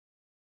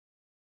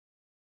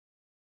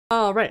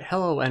Alright,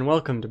 hello and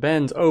welcome to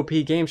Ben's OP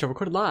Game Show,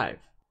 recorded live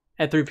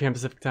at 3 p.m.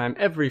 Pacific Time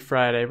every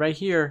Friday, right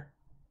here,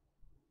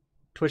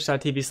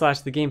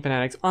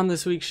 twitch.tv/TheGameFanatics. On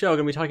this week's show, I'm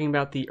going to be talking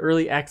about the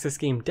early access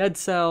game Dead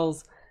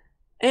Cells,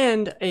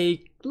 and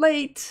a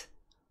late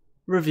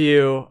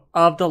review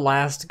of The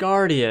Last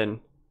Guardian,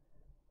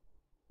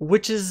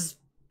 which is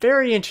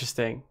very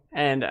interesting,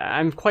 and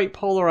I'm quite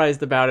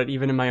polarized about it,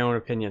 even in my own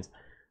opinions.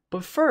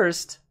 But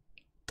first,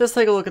 let's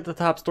take a look at the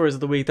top stories of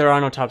the week. There are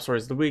no top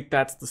stories of the week.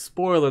 That's the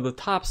spoiler. The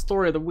top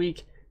story of the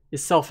week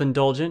is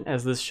self-indulgent,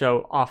 as this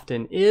show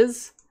often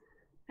is.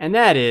 And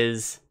that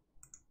is,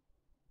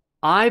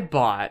 I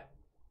bought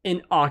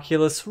an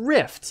Oculus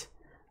Rift.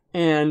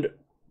 And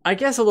I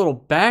guess a little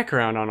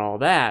background on all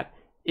that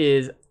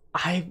is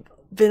I've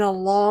been a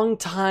long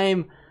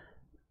time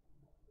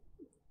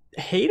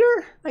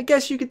hater, I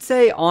guess you could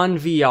say, on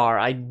VR.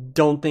 I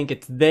don't think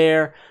it's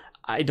there.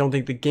 I don't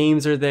think the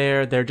games are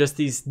there. They're just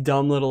these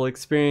dumb little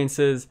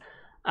experiences.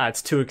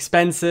 It's too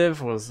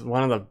expensive was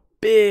one of the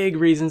big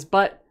reasons,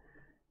 but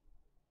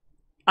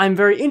I'm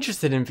very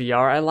interested in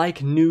VR. I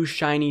like new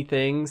shiny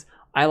things.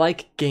 I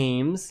like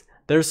games.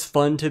 There's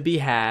fun to be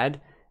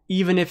had,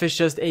 even if it's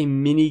just a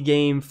mini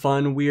game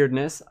fun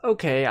weirdness.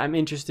 Okay, I'm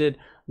interested.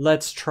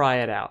 Let's try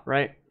it out,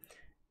 right?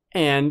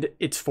 And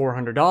it's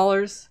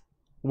 $400.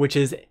 Which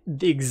is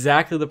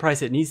exactly the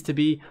price it needs to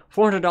be.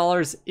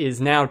 $400 is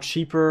now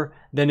cheaper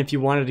than if you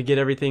wanted to get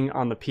everything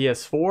on the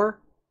PS4,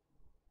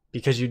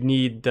 because you'd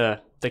need the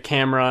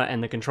camera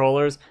and the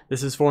controllers.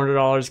 This is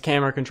 $400,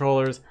 camera,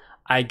 controllers.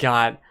 I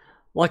got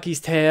Lucky's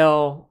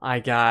Tale, I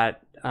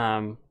got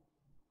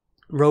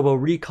Robo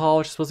Recall,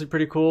 which is supposed to be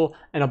pretty cool,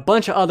 and a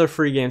bunch of other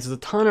free games. There's a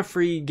ton of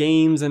free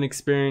games and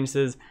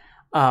experiences.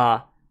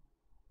 Yeah,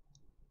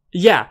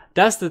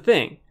 that's the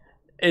thing,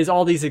 is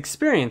all these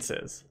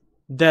experiences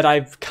that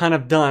I've kind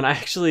of done.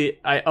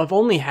 I've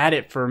only had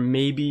it for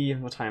maybe,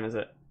 what time is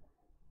it?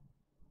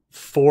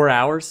 4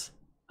 hours.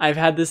 I've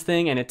had this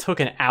thing, and it took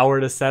an hour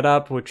to set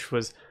up, which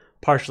was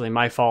partially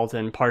my fault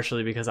and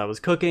partially because I was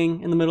cooking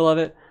in the middle of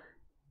it.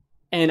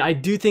 And I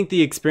do think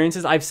the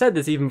experiences, I've said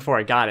this even before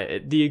I got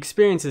it, the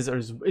experiences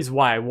is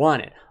why I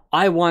want it.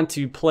 I want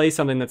to play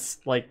something that's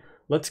like,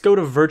 let's go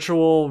to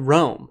virtual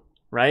Rome,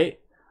 right?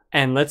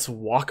 And let's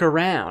walk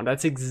around.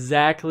 That's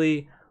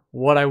exactly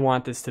what I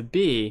want this to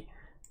be.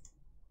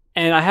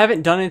 And I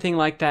haven't done anything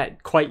like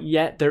that quite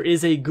yet. There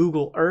is a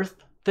Google Earth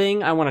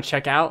thing I want to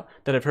check out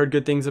that I've heard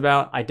good things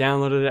about. I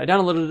downloaded it. I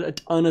downloaded a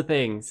ton of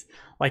things,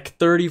 like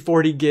 30,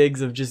 40 gigs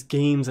of just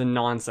games and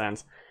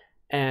nonsense.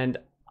 And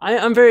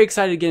I'm very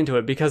excited to get into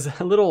it, because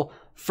a little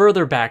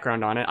further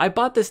background on it. I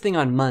bought this thing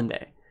on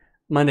Monday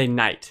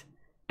night,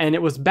 and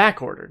it was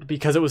back ordered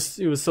because it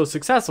was so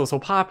successful, so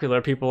popular.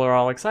 People are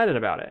all excited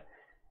about it.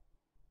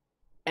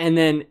 And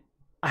then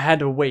I had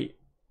to wait.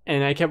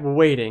 And I kept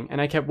waiting,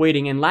 and I kept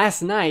waiting. And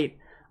last night,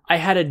 I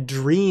had a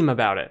dream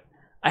about it.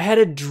 I had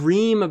a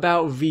dream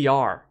about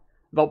VR,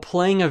 about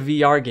playing a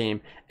VR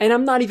game. And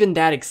I'm not even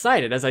that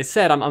excited. As I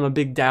said, I'm a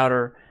big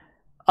doubter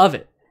of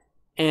it.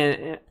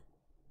 And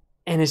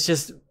it's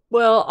just,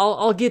 well,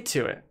 I'll get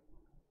to it.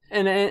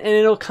 And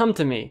it'll come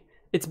to me.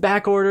 It's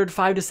back ordered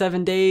 5 to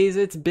 7 days.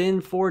 It's been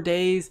 4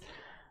 days.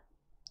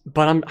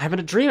 But I'm having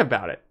a dream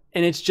about it.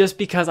 And it's just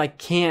because I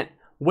can't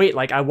wait.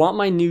 Like, I want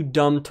my new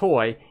dumb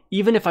toy.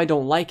 Even if I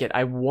don't like it,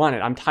 I want it.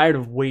 I'm tired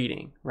of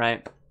waiting,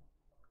 right?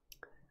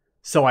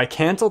 So I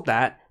canceled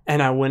that,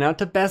 and I went out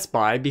to Best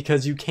Buy,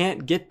 because you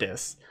can't get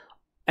this.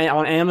 And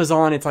on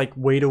Amazon, it's like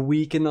wait a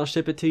week and they'll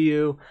ship it to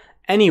you.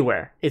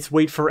 Anywhere, it's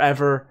wait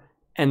forever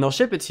and they'll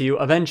ship it to you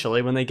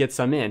eventually when they get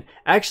some in.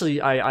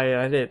 Actually, I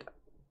had it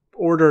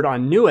ordered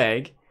on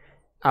Newegg,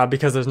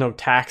 because there's no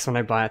tax when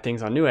I buy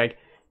things on Newegg.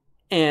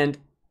 And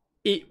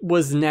it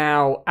was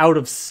now out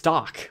of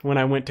stock when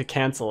I went to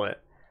cancel it,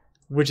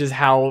 which is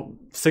how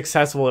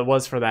successful it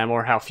was for them,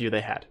 or how few they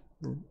had.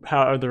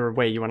 However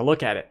way you want to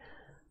look at it.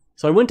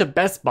 So I went to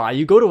Best Buy.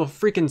 You go to a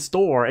freaking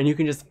store and you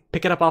can just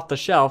pick it up off the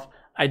shelf.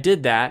 I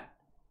did that.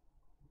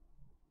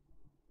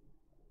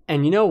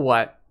 And you know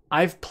what?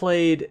 I've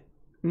played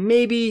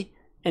maybe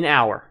an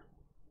hour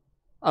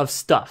of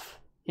stuff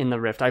in the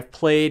Rift. I've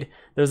played,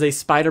 there's a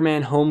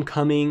Spider-Man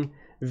Homecoming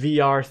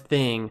VR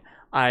thing.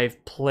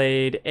 I've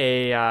played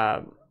a...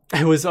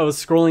 I was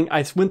scrolling,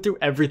 I went through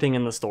everything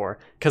in the store,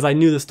 because I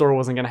knew the store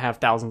wasn't going to have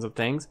thousands of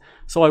things.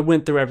 So I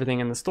went through everything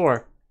in the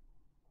store.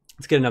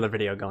 Let's get another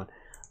video going.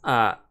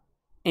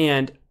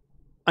 And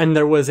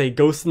there was a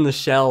Ghost in the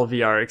Shell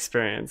VR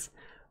experience,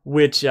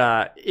 which,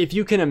 if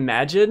you can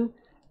imagine,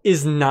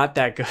 is not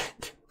that good.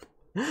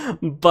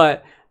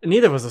 But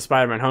neither was the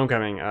Spider-Man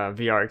Homecoming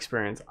VR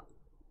experience.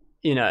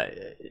 You know,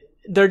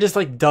 they're just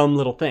like dumb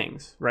little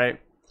things,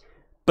 right?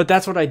 But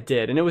that's what I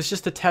did, and it was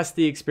just to test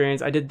the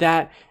experience. I did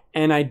that.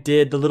 And I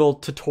did the little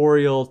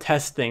tutorial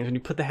test things when you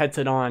put the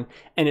headset on,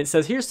 and it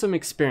says, here's some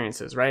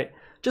experiences, right?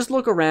 Just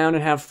look around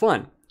and have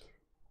fun.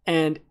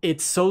 And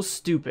it's so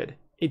stupid.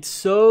 It's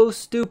so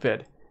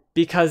stupid,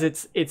 because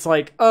it's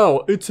like,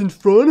 oh, it's in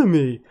front of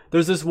me.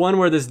 There's this one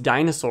where this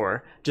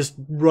dinosaur just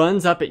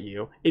runs up at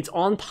you. It's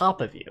on top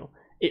of you.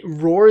 It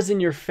roars in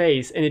your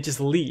face, and it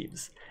just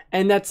leaves.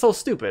 And that's so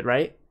stupid,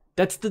 right?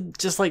 That's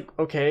just like,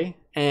 okay,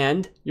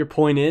 and your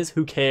point is,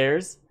 who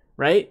cares,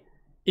 right?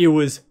 It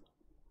was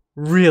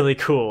really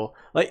cool.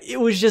 Like, it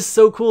was just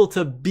so cool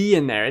to be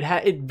in there.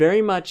 It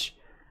very much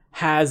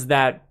has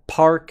that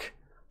park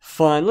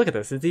fun. Look at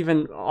this. It's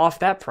even off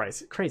that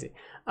price. Crazy.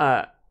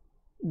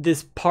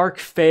 This park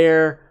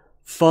fair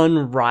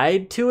fun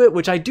ride to it,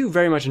 which I do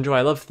very much enjoy.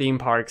 I love theme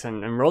parks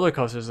and roller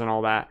coasters and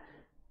all that.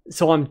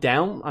 So I'm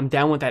down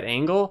with that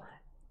angle.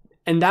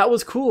 And that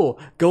was cool.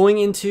 Going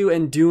into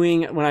and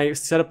doing, when I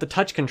set up the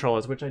touch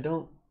controllers, which I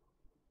don't,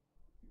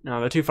 no,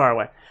 they're too far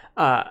away.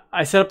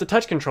 I set up the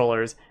touch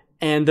controllers,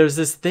 and there's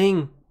this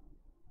thing,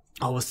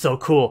 oh, it was so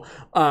cool,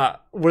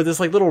 where this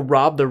like little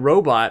Rob the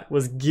robot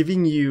was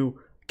giving you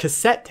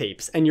cassette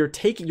tapes, and you're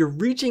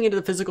reaching into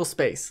the physical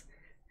space,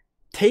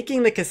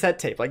 taking the cassette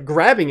tape, like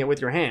grabbing it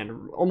with your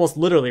hand, almost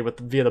literally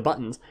via the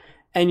buttons,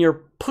 and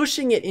you're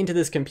pushing it into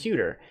this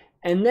computer,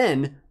 and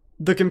then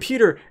the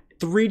computer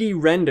 3D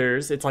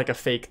renders. It's like a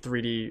fake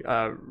 3D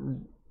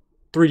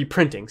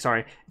printing.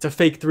 Sorry, it's a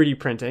fake 3D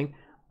printing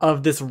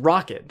of this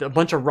rocket. A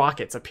bunch of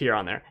rockets appear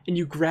on there, and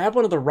you grab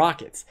one of the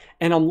rockets,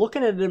 and I'm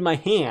looking at it in my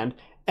hand,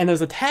 and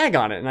there's a tag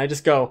on it, and I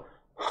just go,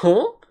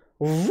 huh?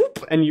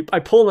 Whoop, and I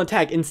pull on the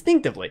tag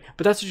instinctively,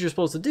 but that's what you're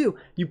supposed to do.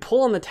 You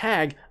pull on the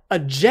tag, a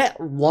jet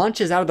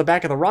launches out of the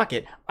back of the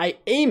rocket. I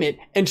aim it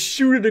and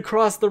shoot it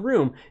across the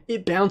room.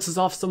 It bounces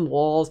off some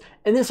walls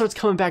and then starts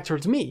coming back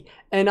towards me.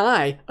 And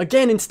I,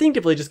 again,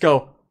 instinctively just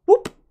go,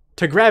 whoop,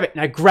 to grab it.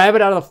 And I grab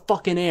it out of the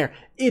fucking air.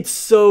 It's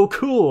so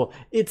cool.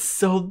 It's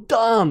so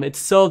dumb. It's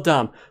so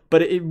dumb.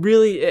 But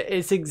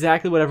it's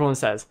exactly what everyone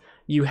says.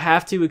 You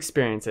have to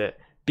experience it,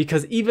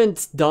 because even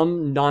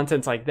dumb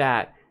nonsense like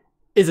that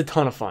is a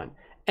ton of fun.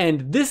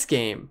 And this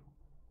game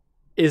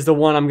is the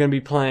one I'm going to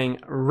be playing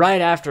right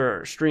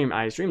after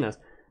I stream this.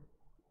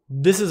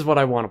 This is what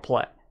I want to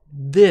play.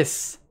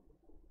 This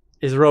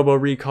is Robo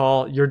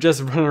Recall. You're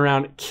just running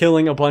around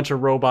killing a bunch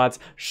of robots,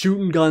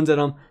 shooting guns at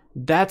them.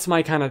 That's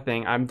my kind of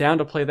thing. I'm down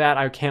to play that.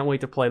 I can't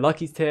wait to play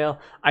Lucky's Tale.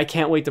 I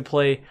can't wait to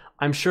play,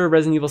 I'm sure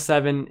Resident Evil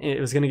 7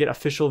 is going to get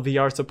official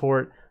VR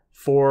support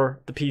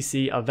for the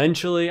PC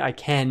eventually. I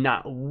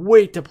cannot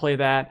wait to play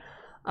that.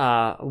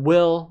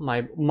 Will,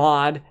 my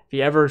mod, if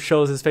he ever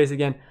shows his face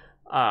again,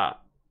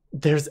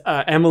 there's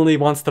Emily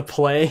wants to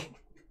play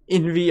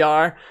in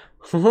VR.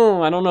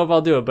 I don't know if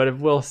I'll do it, but if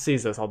Will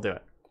sees this, I'll do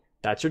it.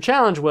 That's your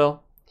challenge,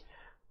 Will.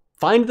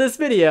 Find this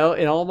video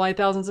in all my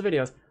thousands of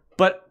videos.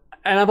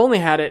 And I've only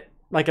had it,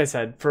 like I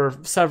said, for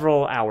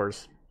several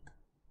hours.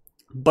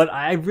 But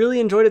I really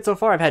enjoyed it so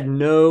far. I've had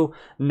no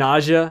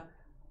nausea,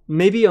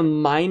 maybe a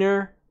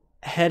minor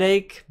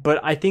headache, but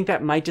I think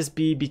that might just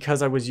be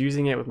because I was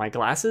using it with my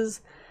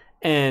glasses,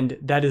 and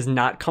that is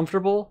not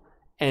comfortable.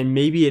 And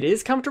maybe it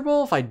is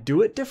comfortable if I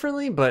do it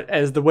differently, but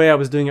as the way I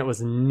was doing it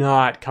was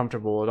not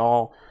comfortable at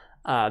all.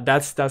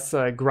 That's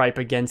a gripe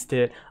against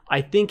it. I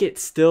think it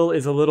still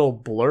is a little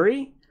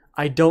blurry.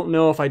 I don't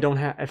know if I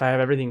have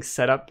everything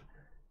set up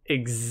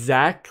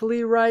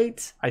exactly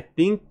right. I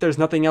think there's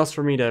nothing else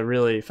for me to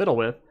really fiddle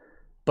with,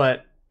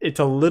 but it's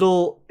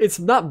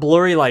not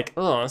blurry like,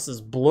 oh, this is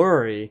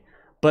blurry,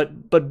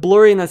 but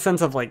blurry in the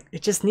sense of like,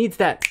 it just needs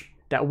that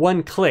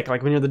one click,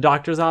 like when you're in the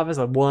doctor's office,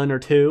 like 1 or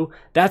 2,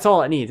 that's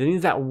all it needs. It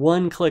needs that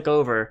one click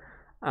over.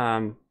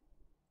 And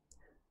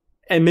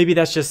maybe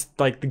that's just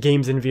like the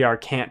games in VR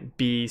can't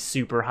be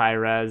super high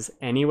res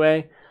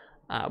anyway.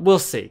 We'll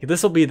see.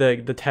 This will be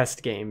the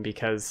test game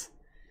because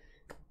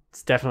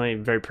it's definitely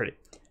very pretty.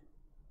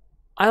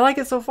 I like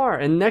it so far,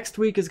 and next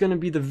week is going to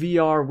be the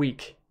VR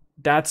week.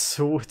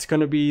 It's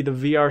going to be the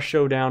VR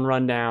showdown,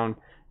 rundown,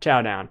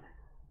 chowdown.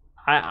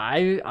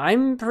 My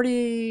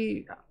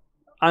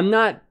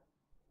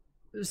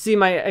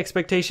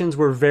expectations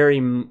were very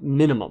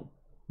minimal,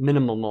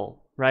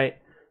 right?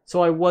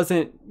 So I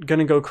wasn't going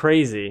to go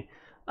crazy.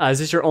 Is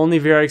this your only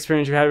VR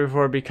experience you had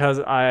before? Because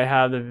I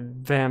have the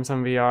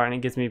Samsung VR and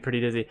it gets me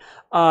pretty dizzy.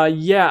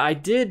 Yeah, I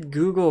did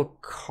Google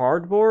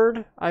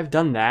Cardboard. I've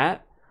done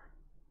that.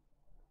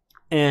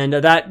 And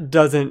that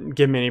doesn't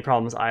give me any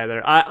problems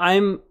either.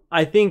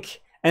 I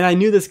think, and I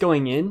knew this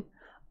going in,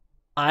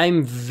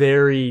 I'm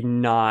very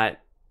not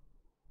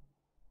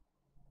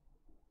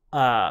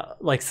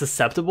like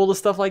susceptible to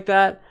stuff like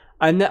that.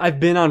 I've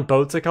been on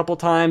boats a couple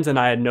times and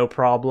I had no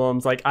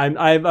problems. Like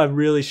I have a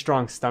really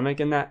strong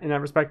stomach in that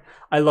respect.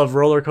 I love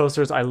roller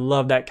coasters. I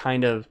love that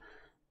kind of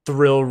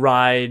thrill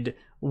ride,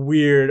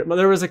 weird.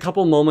 There was a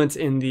couple moments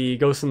in the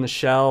Ghost in the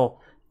Shell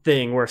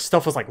thing where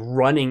stuff was like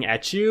running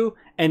at you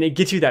and it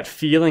gets you that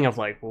feeling of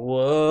like,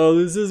 whoa,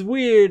 this is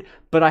weird.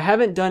 But I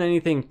haven't done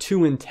anything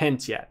too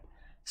intense yet,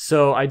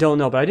 so I don't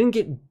know. But I didn't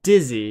get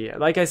dizzy.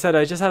 Like I said,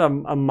 I just had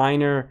a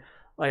minor,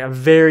 like a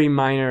very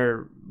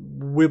minor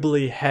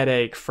wibbly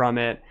headache from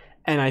it,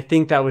 and I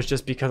think that was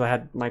just because I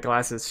had my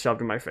glasses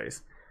shoved in my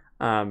face,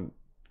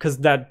 because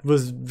that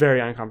was very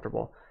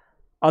uncomfortable.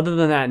 Other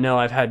than that, no,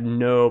 I've had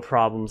no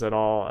problems at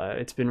all.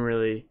 It's been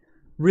really,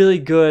 really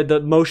good. The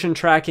motion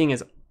tracking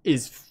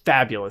is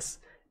fabulous.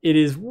 It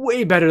is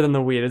way better than the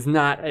Wii. It is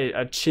not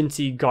a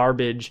chintzy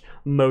garbage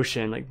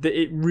motion. Like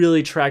it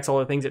really tracks all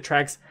the things. It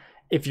tracks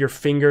if your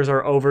fingers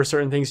are over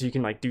certain things, so you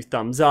can like do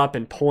thumbs up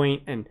and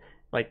point and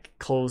like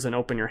close and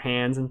open your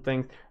hands and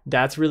things.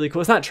 That's really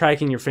cool. It's not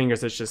tracking your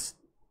fingers. It's just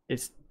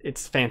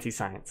it's fancy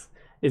science.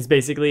 It's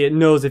basically it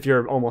knows if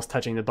you're almost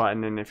touching the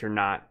button and if you're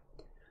not.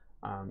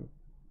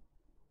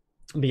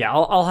 But yeah,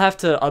 I'll have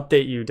to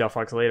update you,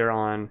 Delphox, later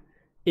on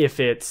if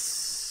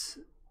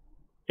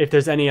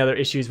there's any other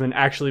issues when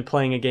actually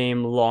playing a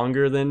game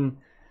longer than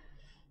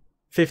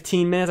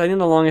 15 minutes. I think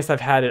the longest I've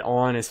had it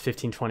on is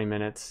 15-20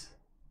 minutes,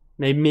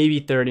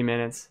 maybe 30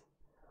 minutes.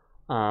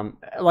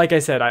 Like I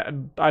said,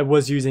 I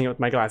was using it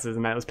with my glasses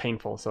and that was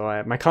painful, so I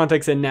have my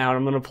contacts in now and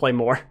I'm gonna play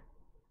more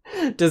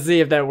to see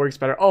if that works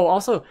better. Oh,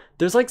 also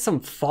there's like some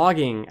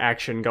fogging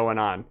action going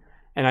on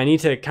and I need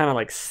to kind of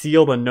like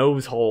seal the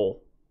nose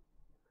hole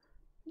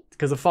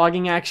because the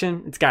fogging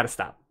action, it's got to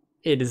stop.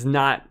 It is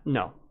not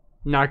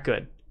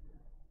good.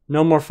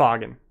 No more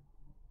fogging.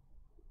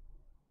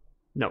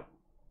 No.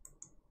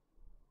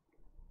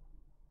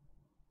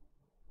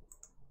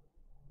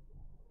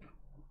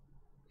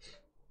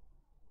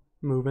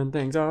 Moving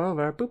things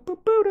over. Boop,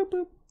 boop, boop, boop,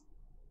 boop.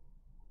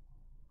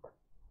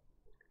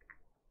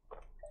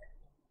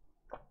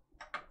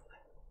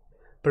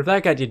 But if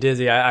that got you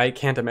dizzy, I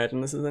can't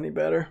imagine this is any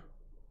better.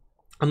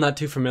 I'm not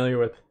too familiar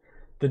with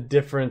the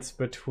difference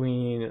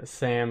between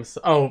Sam's...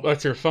 Oh,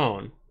 that's your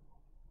phone.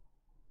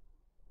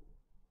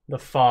 The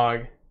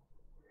fog.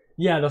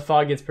 Yeah, the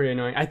fog gets pretty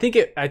annoying. I think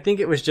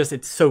it was just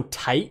it's so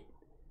tight,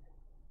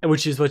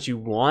 which is what you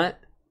want.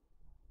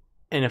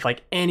 And if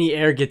like any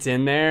air gets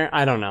in there,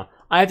 I don't know.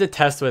 I have to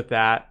test with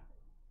that.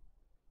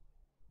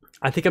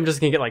 I think I'm just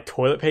gonna get like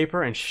toilet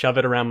paper and shove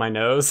it around my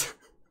nose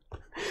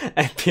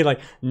and be like,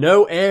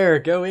 no air,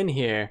 go in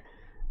here.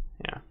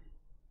 Yeah.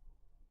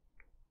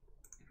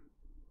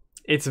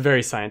 It's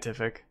very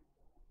scientific.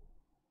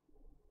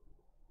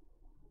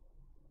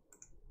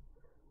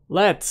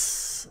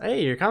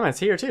 Hey, your comments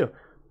here too.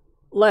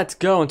 Let's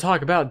go and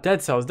talk about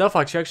Dead Cells.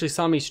 Delphox, you actually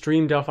saw me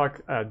stream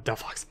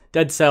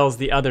Dead Cells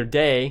the other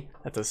day.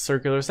 That's a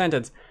circular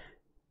sentence.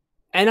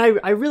 And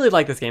I really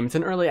like this game. It's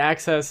an early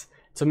access.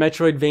 It's a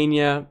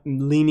Metroidvania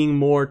leaning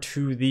more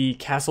to the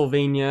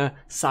Castlevania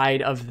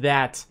side of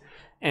that.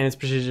 And it's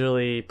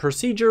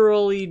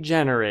procedurally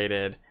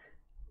generated,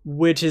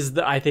 which is,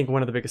 I think,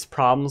 one of the biggest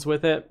problems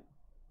with it.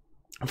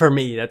 For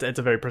me, it's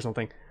a very personal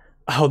thing.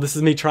 Oh, this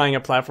is me trying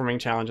a platforming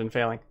challenge and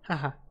failing.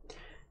 Haha.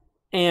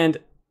 And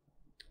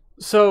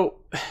so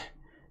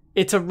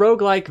it's a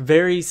roguelike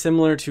very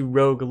similar to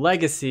Rogue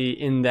Legacy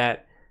in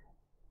that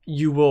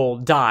you will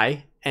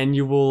die and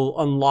you will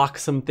unlock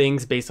some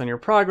things based on your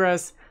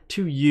progress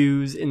to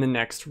use in the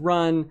next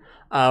run,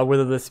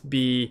 whether this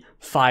be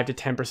 5 to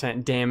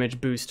 10%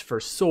 damage boost for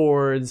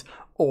swords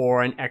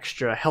or an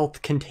extra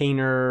health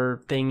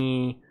container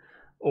thingy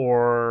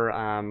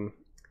or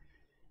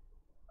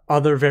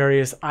other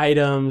various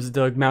items,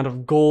 the amount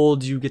of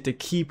gold you get to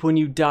keep when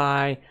you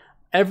die.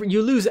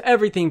 You lose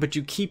everything, but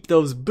you keep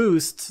those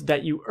boosts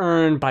that you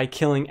earn by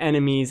killing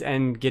enemies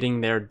and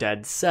getting their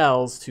dead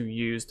cells to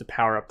use to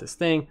power up this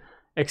thing,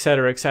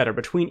 etc., etc.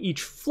 Between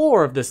each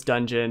floor of this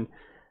dungeon,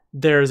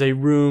 there's a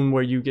room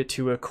where you get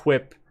to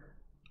upgrade,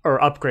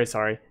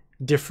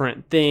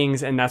 different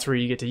things, and that's where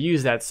you get to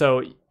use that.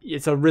 So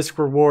it's a risk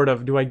reward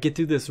of, do I get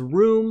through this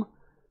room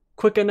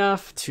quick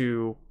enough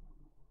to,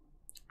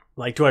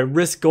 like, do I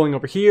risk going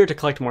over here to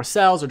collect more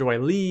cells, or do I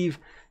leave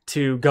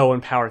to go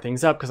and power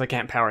things up because I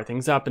can't power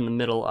things up in the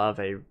middle of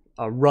a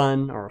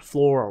run or a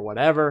floor or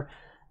whatever.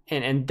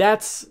 And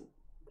that's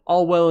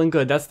all well and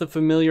good. That's the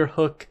familiar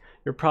hook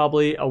you're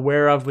probably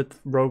aware of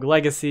with Rogue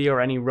Legacy or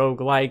any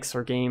roguelikes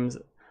or games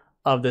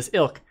of this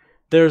ilk.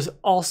 There's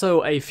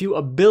also a few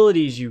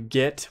abilities you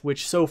get,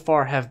 which so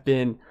far have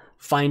been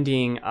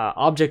finding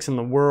objects in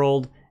the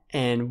world,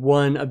 and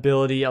one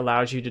ability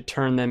allows you to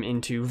turn them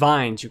into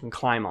vines you can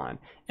climb on.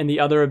 And the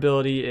other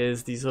ability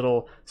is these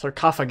little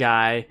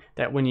sarcophagi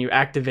that when you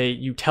activate,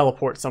 you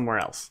teleport somewhere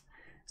else.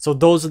 So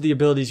those are the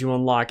abilities you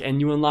unlock, and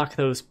you unlock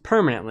those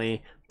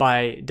permanently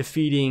by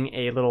defeating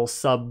a little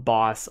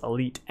sub-boss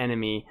elite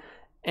enemy.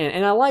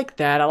 And I like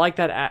that. I like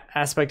that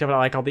aspect of it. I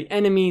like all the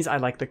enemies. I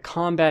like the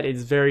combat.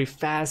 It's very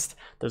fast.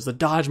 There's a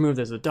dodge move.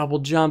 There's a double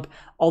jump.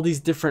 All these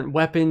different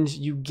weapons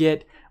you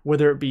get,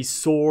 whether it be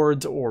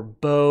swords or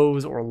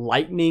bows or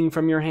lightning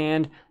from your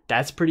hand.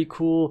 That's pretty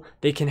cool.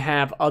 They can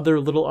have other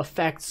little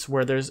effects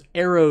where there's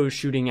arrows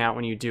shooting out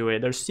when you do it.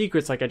 There's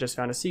secrets, like I just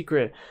found a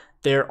secret.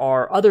 There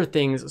are other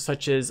things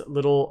such as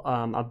little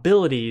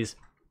abilities,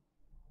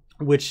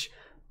 which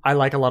I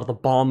like a lot of the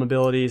bomb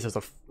abilities. There's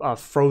a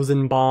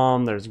frozen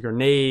bomb, there's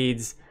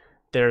grenades,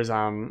 there's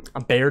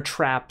bear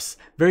traps,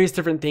 various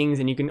different things,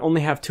 and you can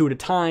only have 2 at a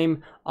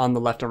time on the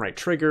left and right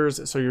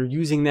triggers, so you're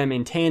using them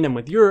in tandem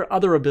with your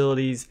other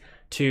abilities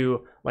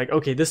to, like,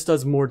 okay, this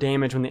does more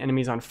damage when the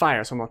enemy's on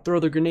fire, so I'm gonna throw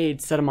the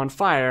grenade, set them on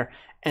fire,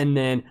 and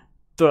then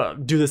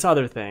do this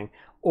other thing.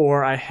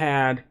 Or I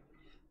had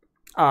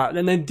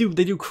And they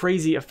do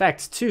crazy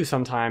effects too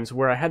sometimes,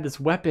 where I had this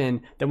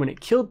weapon that when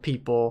it killed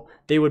people,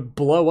 they would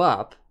blow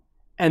up,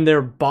 and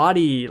their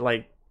body,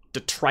 like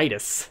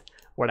detritus,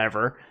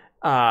 whatever,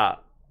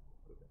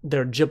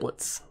 their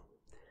giblets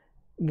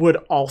would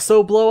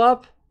also blow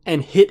up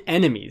and hit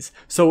enemies.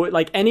 So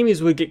like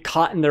enemies would get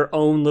caught in their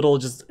own little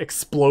just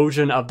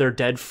explosion of their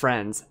dead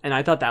friends. And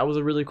I thought that was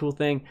a really cool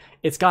thing.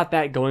 It's got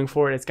that going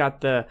for it. It's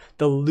got the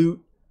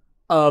loot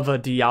of a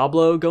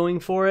Diablo going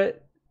for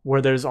it,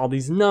 where there's all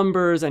these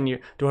numbers and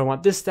do I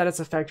want this status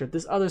effect or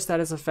this other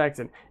status effect?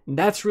 And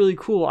that's really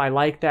cool. I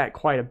like that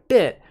quite a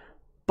bit.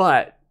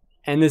 But,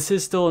 and this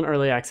is still an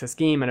early access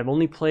game, and I've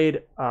only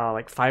played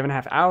like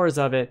 5.5 hours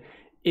of it.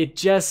 It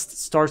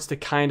just starts to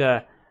kind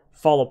of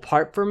fall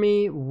apart for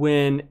me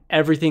when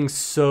everything's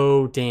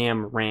so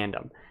damn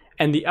random.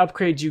 And the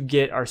upgrades you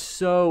get are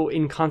so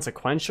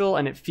inconsequential,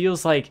 and it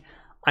feels like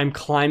I'm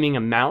climbing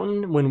a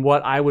mountain when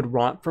what I would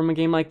want from a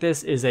game like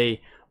this is a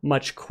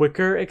much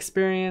quicker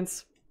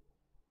experience.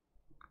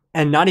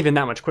 And not even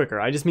that much quicker.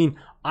 I just mean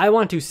I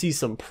want to see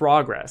some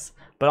progress.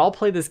 But I'll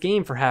play this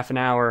game for half an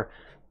hour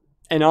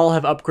and I'll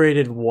have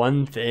upgraded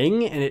one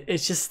thing, and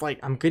it's just like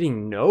I'm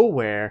getting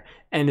nowhere.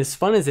 And as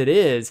fun as it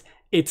is,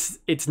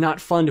 it's not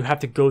fun to have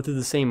to go through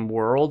the same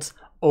worlds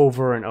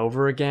over and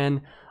over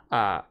again,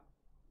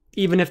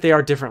 even if they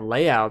are different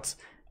layouts,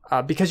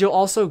 because you'll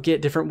also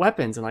get different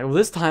weapons. And like, well,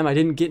 this time I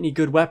didn't get any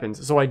good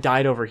weapons, so I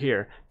died over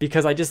here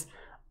because I just,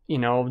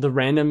 the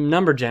random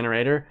number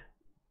generator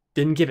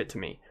didn't give it to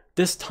me.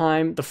 This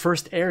time, the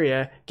first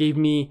area gave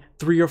me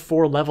 3 or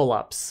 4 level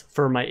ups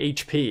for my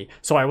HP,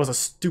 so I was a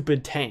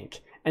stupid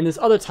tank. And this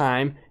other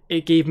time,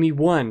 it gave me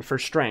 1 for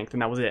strength,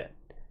 and that was it.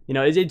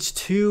 It's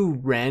too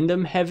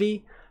random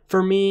heavy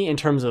for me in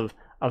terms of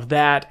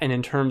that, and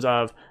in terms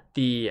of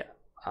the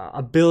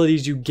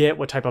abilities you get,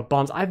 what type of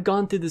bombs. I've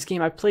gone through this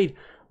game. I've played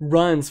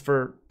runs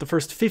for the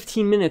first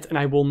 15 minutes, and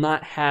I will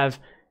not have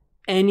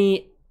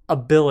any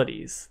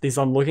abilities. These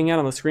I'm looking at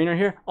on the screen right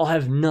here, I'll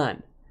have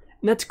none.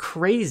 And that's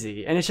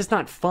crazy, and it's just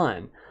not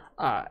fun.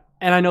 And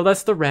I know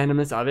that's the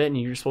randomness of it, and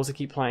you're supposed to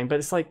keep playing, but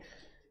it's like,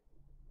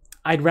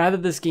 I'd rather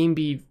this game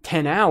be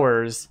 10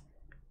 hours,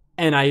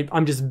 and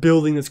I'm just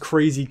building this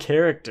crazy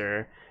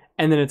character,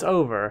 and then it's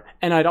over.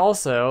 And I'd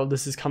also,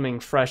 this is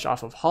coming fresh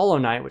off of Hollow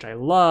Knight, which I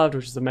loved,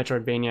 which is a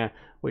Metroidvania,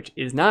 which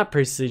is not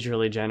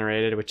procedurally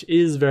generated, which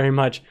is very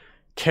much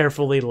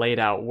carefully laid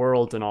out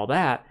worlds and all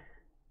that.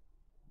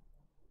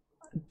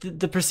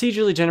 The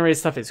procedurally generated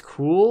stuff is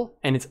cool,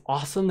 and it's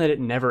awesome that it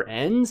never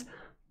ends,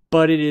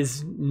 but it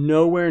is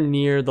nowhere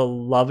near the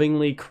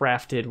lovingly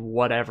crafted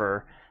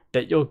whatever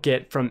that you'll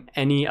get from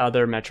any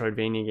other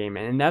Metroidvania game.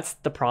 And that's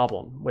the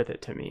problem with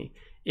it to me.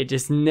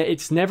 It's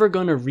never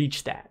going to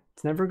reach that.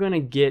 It's never going to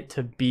get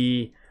to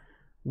be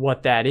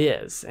what that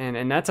is.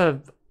 And that's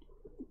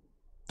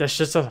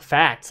just a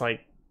fact.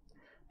 Like,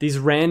 these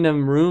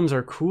random rooms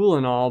are cool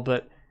and all,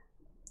 but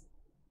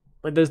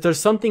there's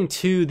something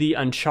to the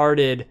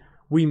Uncharted,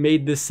 we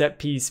made this set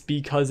piece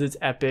because it's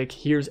epic.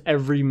 Here's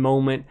every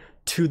moment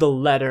to the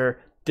letter.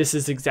 This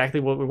is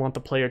exactly what we want the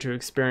player to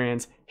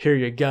experience. Here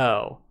you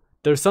go.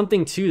 There's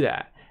something to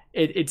that.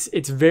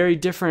 It's very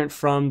different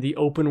from the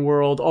open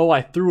world. Oh,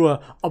 I threw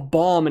a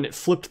bomb and it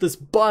flipped this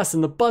bus,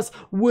 and the bus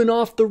went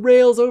off the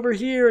rails over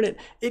here, and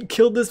it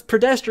killed this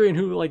pedestrian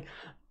who like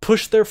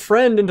pushed their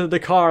friend into the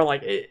car.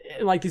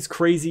 Like these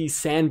crazy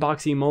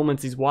sandboxy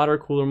moments, these water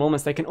cooler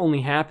moments that can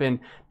only happen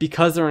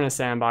because they're in a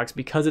sandbox,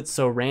 because it's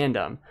so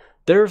random.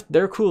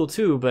 They're cool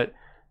too, but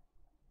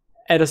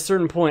at a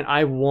certain point,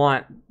 I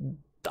want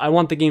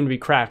the game to be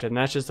crafted, and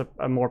that's just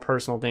a more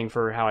personal thing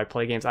for how I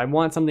play games. I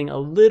want something a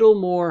little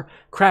more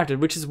crafted,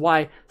 which is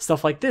why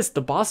stuff like this,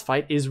 the boss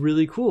fight, is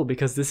really cool,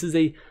 because this is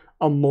a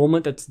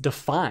moment that's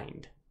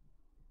defined.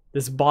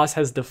 This boss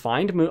has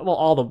defined moves. Well,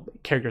 all the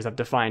characters have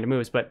defined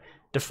moves, but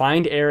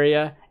defined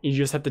area, you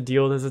just have to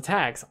deal with his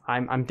attacks.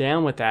 I'm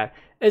down with that,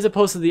 as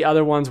opposed to the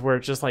other ones where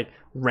it's just like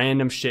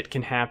random shit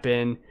can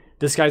happen.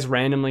 This guy's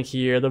randomly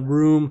here, the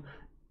room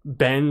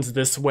bends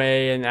this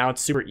way and now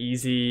it's super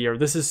easy, or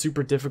this is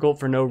super difficult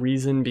for no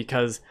reason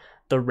because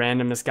the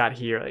randomness got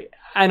here. Like,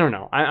 I don't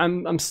know.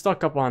 I'm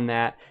stuck up on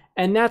that,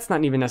 and that's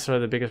not even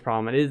necessarily the biggest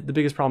problem. The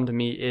biggest problem to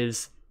me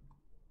is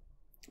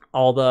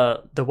all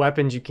the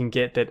weapons you can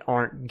get that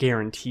aren't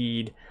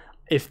guaranteed.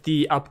 If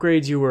the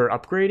upgrades you were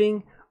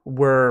upgrading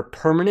were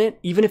permanent,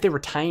 even if they were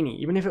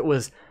tiny, even if it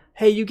was,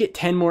 hey, you get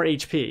 10 more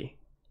HP,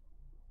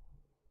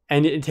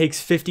 and it takes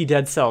 50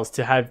 dead cells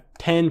to have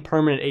 10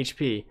 permanent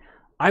HP,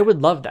 I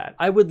would love that.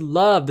 I would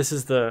love, this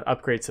is the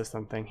upgrade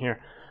system thing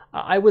here,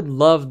 I would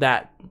love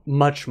that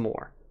much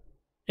more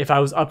if I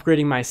was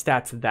upgrading my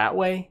stats that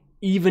way,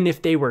 even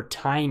if they were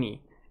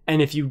tiny. And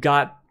if you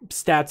got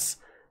stats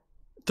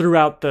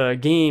throughout the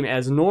game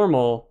as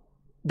normal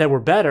that were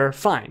better,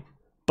 fine.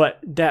 But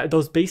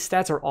those base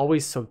stats are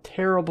always so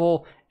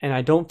terrible, and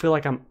I don't feel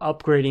like I'm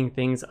upgrading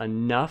things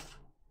enough.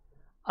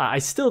 I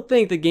still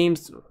think the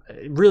game's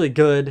really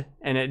good,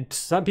 and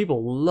some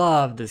people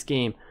love this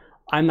game.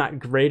 I'm not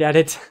great at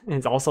it.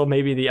 It's also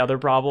maybe the other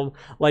problem.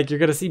 Like, you're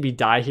going to see me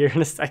die here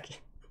in a second.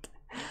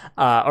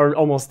 or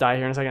almost die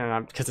here in a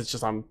second, because it's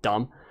just I'm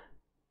dumb.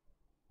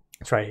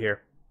 It's right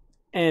here,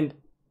 and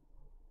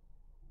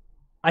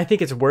I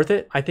think it's worth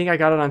it. I think I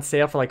got it on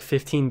sale for like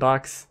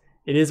 $15.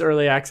 It is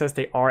early access.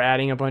 They are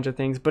adding a bunch of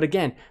things, but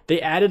again,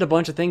 they added a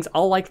bunch of things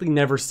I'll likely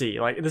never see.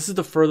 Like, this is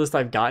the furthest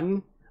I've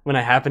gotten when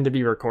I happen to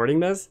be recording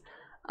this,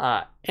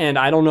 and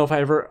I don't know if I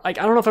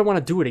don't know if I want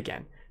to do it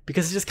again,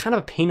 because it's just kind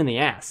of a pain in the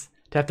ass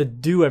to have to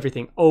do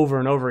everything over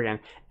and over again.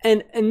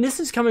 And this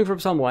is coming from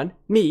someone,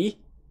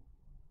 me,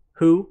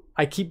 who,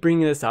 I keep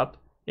bringing this up,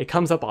 it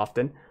comes up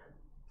often,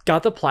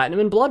 got the platinum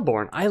in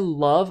Bloodborne. I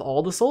love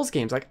all the Souls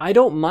games. Like, I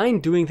don't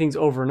mind doing things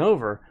over and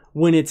over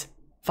when it's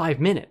 5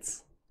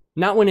 minutes,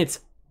 not when it's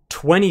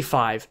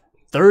 25,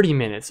 30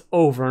 minutes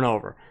over and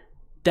over.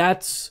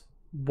 That's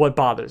what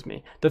bothers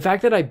me. The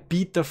fact that I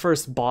beat the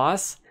first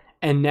boss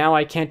and now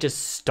I can't just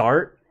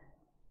start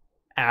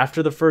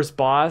after the first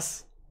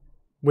boss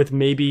with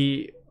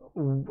maybe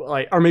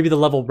maybe the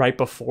level right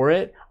before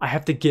it. I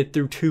have to get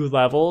through 2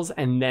 levels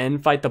and then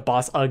fight the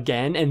boss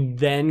again and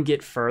then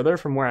get further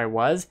from where I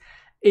was.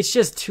 It's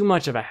just too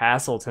much of a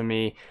hassle to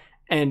me.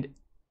 And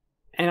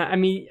I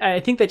mean, I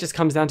think that just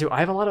comes down to I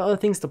have a lot of other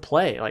things to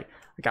play. Like,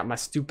 I got my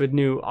stupid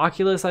new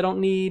Oculus I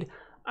don't need.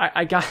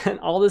 I got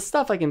all this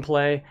stuff I can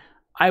play.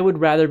 I would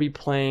rather be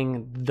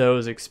playing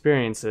those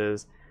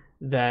experiences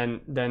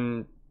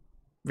than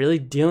really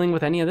dealing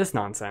with any of this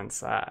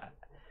nonsense.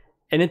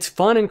 And it's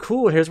fun and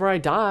cool. Here's where I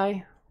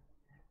die,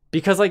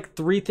 because like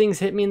 3 things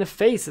hit me in the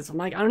face. I'm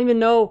like, I don't even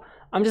know.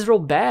 I'm just real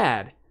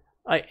bad.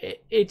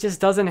 Like, it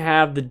just doesn't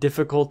have the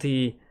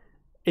difficulty.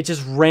 It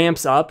just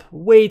ramps up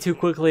way too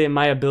quickly, and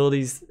my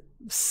abilities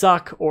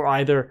suck or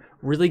either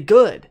really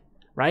good,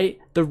 right?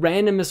 The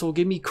randomness will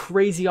give me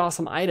crazy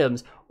awesome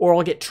items, or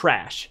I'll get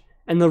trash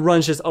and the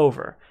run's just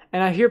over.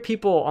 And I hear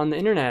people on the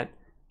internet,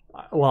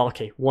 well,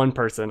 okay, one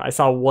person, I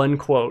saw one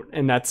quote,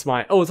 and that's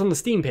it's on the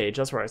Steam page,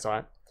 that's where I saw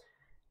it.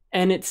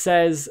 And it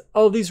says,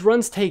 oh, these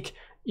runs take,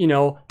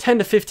 10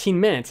 to 15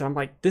 minutes. And I'm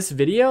like, this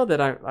video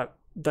that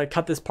I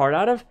cut this part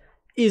out of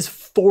is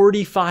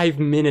 45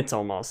 minutes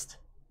almost.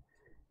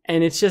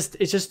 And it's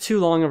just too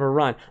long of a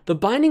run. The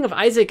Binding of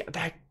Isaac,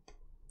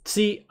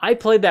 I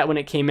played that when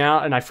it came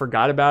out and I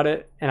forgot about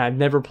it, and I've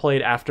never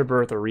played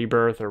Afterbirth or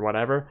Rebirth or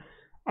whatever.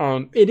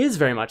 It is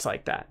very much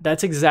like that.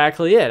 That's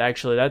exactly it,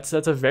 actually. That's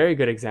a very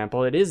good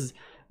example. It is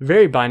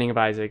very Binding of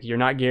Isaac. You're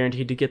not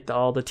guaranteed to get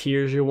all the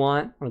tiers you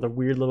want, or the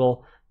weird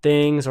little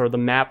things, or the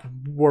map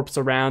warps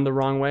around the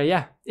wrong way.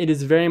 Yeah, it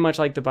is very much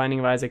like the Binding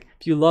of Isaac.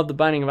 If you love the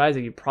Binding of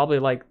Isaac, you probably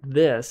like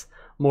this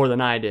more than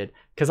I did,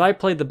 because I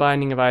played the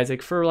Binding of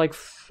Isaac for like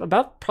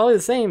about probably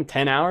the same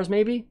 10 hours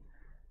maybe,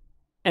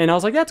 and I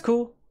was like, that's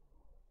cool.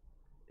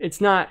 It's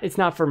not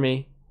for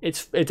me. I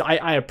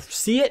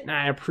see it and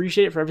I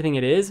appreciate it for everything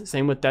it is.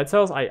 Same with Dead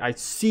Cells. I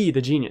see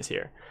the genius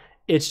here.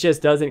 It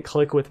just doesn't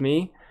click with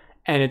me,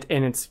 and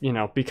it's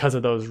because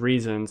of those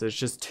reasons. It's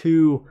just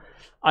too.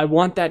 I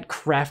want that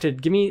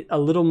crafted. Give me a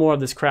little more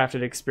of this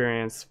crafted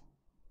experience.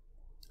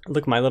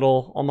 Look,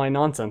 all my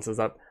nonsense is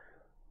up.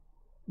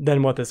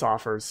 Than what this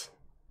offers.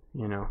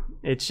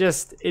 It's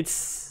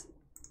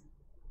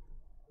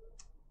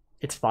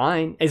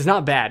fine. It's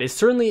not bad. It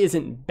certainly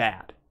isn't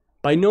bad.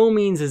 By no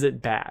means is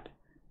it bad.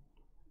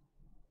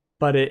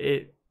 But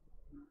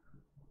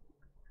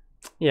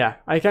yeah,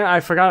 I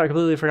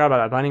completely forgot about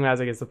that. Binding of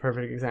Isaac is the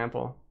perfect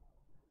example.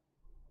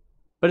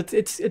 But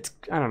it's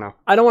I don't know.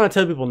 I don't want to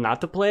tell people not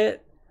to play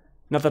it.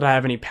 Not that I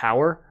have any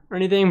power or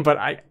anything,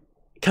 but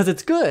because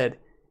it's good.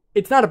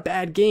 It's not a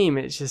bad game.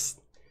 It's just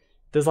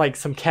there's like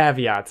some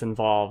caveats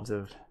involved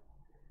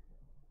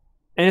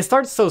and it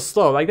starts so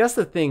slow. Like, that's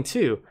the thing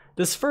too.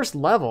 This first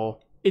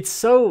level, it's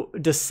so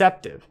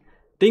deceptive.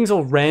 Things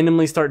will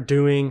randomly start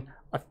doing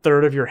a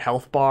third of your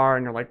health bar,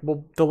 and you're like,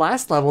 well, the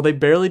last level they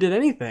barely did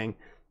anything.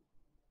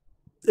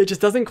 It just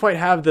doesn't quite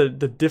have the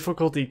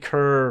difficulty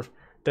curve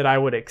that I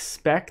would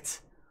expect,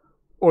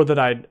 or that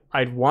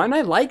I'd want. And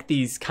I like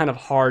these kind of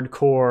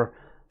hardcore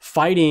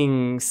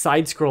fighting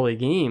side-scrolling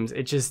games.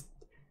 It just,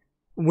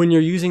 when you're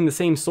using the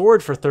same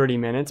sword for 30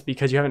 minutes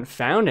because you haven't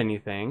found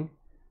anything,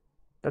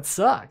 that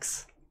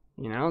sucks.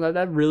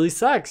 That really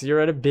sucks.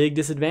 You're at a big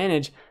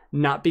disadvantage,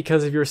 not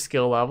because of your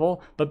skill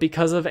level, but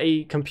because of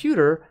a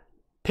computer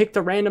picked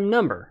a random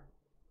number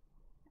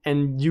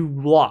and you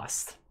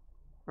lost,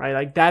 right?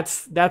 Like,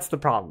 that's the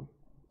problem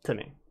to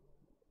me.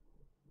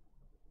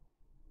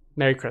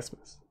 Merry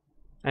Christmas.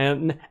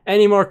 And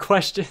any more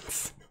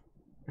questions?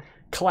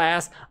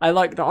 Class. I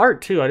like the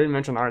art too. I didn't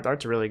mention the art. The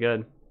art's really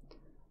good.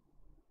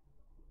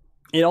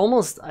 It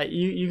almost,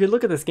 you could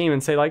look at this game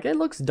and say, like, it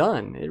looks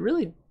done. It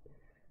really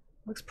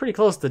looks pretty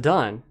close to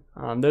done.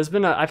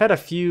 I've had a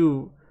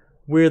few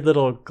weird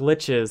little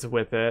glitches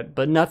with it,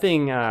 but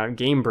nothing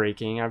game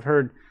breaking. I've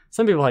heard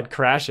some people had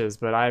crashes,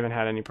 but I haven't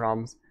had any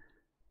problems.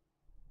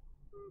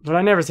 But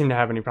I never seem to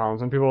have any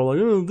problems when people are like,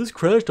 oh, this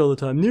crashed all the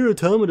time. Nier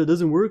Automata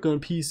doesn't work on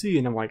PC.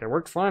 And I'm like, it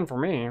worked fine for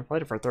me. I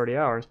played it for 30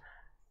 hours.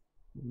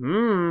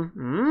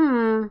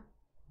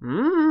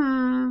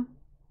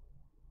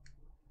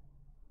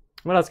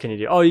 What else can you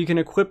do? Oh, you can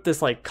equip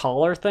this like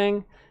collar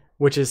thing,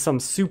 which is some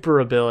super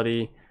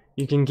ability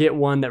You can get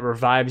one that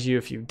revives you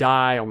if you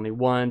die only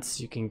once.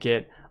 You can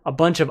get a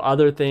bunch of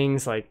other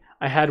things. Like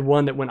I had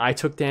one that when I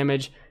took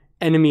damage,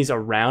 enemies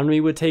around me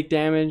would take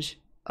damage,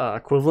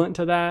 equivalent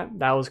to that.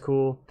 That was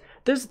cool.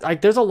 There's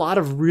a lot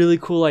of really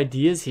cool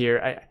ideas here.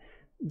 I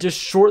just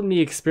shorten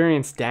the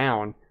experience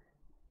down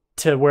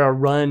to where a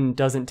run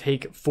doesn't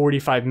take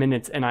 45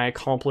 minutes and I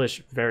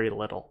accomplish very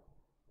little.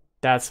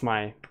 That's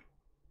my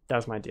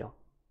deal.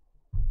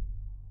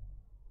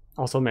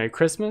 Also, Merry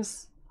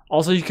Christmas.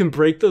 Also, you can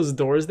break those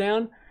doors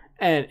down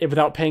and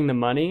without paying the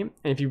money. And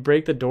if you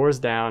break the doors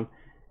down,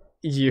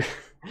 you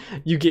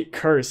get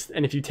cursed.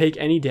 And if you take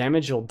any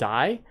damage, you'll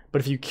die.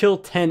 But if you kill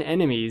 10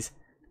 enemies,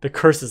 the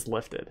curse is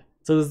lifted.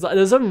 So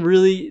there's some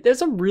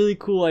really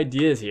cool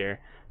ideas here.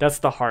 That's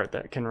the heart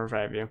that can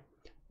revive you.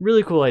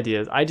 Really cool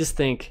ideas. I just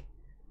think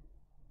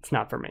it's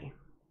not for me.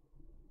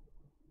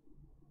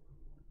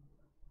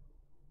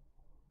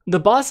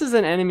 The bosses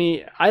and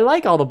enemy, I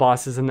like all the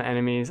bosses and the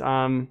enemies.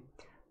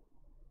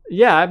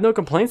 Yeah, I have no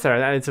complaints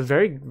there. It's a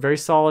very, very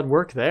solid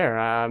work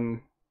there.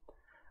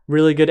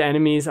 Really good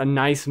enemies, a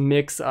nice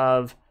mix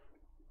of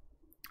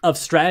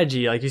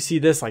strategy. Like you see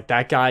this, like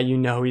that guy, you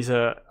know he's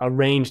a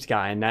ranged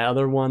guy, and that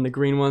other one, the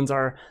green ones,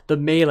 are the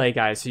melee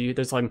guys. So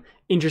there's some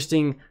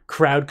interesting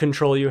crowd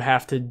control you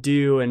have to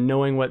do, and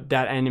knowing what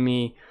that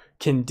enemy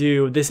can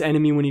do. This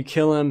enemy, when you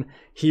kill him,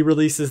 he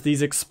releases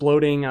these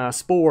exploding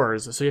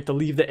spores, so you have to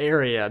leave the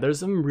area. There's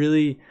some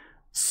really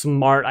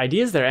smart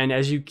ideas there, and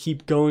as you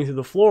keep going through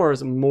the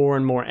floors, more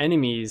and more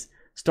enemies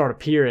start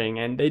appearing,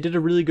 and they did a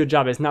really good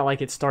job. It's not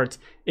like it's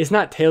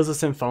not Tales of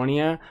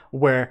Symphonia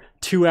where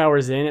 2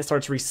 hours in it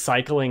starts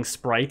recycling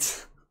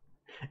sprites.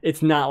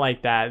 It's not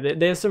like that.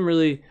 They have some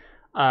really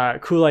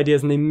cool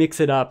ideas, and they mix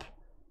it up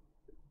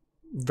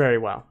very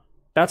well.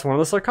 That's one of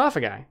the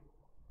sarcophagi.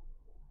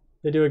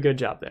 They do a good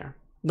job there.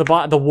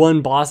 The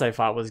one boss I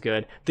fought was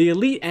good. The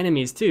elite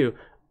enemies too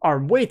are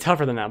way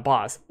tougher than that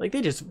boss. Like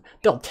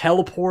they'll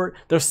teleport,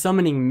 they're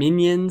summoning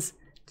minions.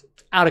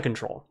 Out of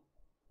control.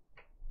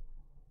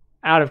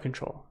 Out of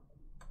control.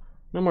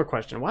 No more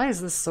question. Why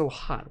is this so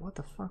hot? What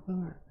the fuck was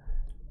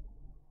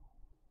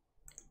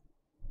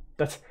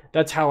that?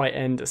 That's how I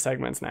end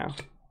segments now.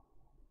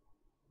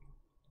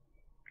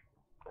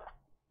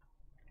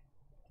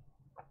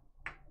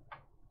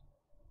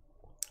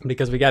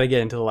 Because we gotta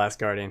get into The Last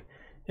Guardian.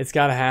 It's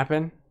gotta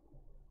happen.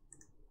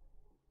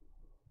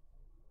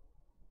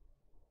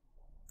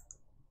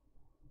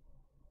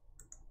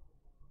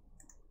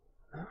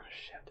 Oh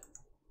shit.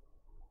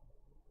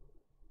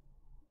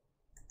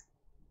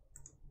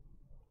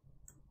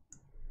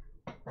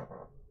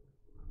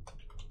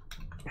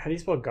 How do you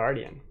spell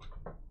guardian?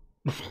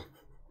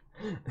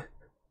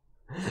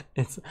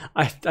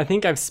 I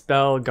think I've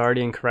spelled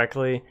guardian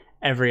correctly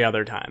every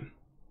other time.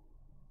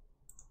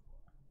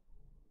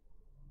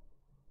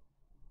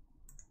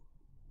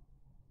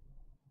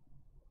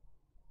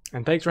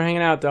 And thanks for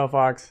hanging out,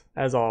 Delphox,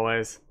 as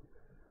always.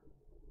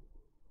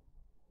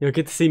 You'll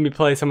get to see me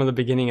play some of the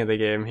beginning of the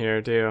game here,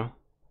 too.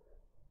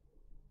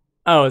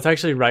 Oh, it's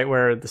actually right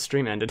where the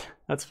stream ended.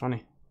 That's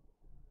funny.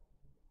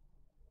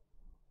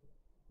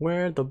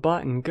 Where'd the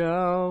button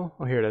go?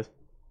 Oh, here it is.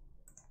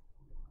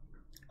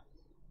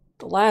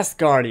 The Last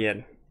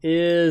Guardian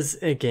is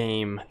a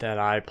game that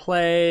I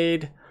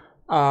played.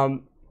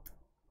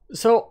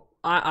 So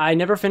I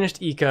never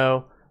finished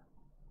Eco.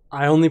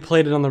 I only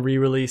played it on the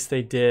re-release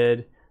they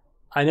did.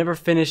 I never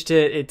finished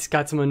it. It's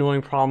got some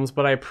annoying problems,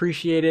 but I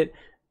appreciate it.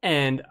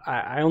 And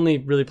I only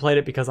really played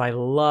it because I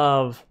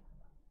love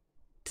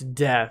to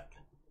death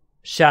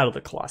Shadow of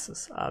the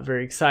Colossus.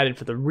 Very excited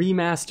for the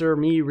remaster,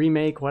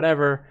 remake,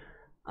 whatever.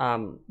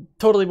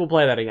 Totally will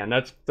play that again.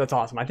 That's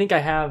awesome. I think I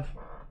have...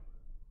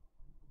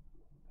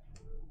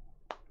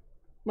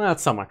 Well,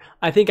 it's somewhere.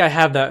 I think I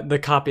have the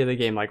copy of the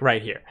game like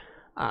right here.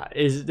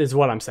 Is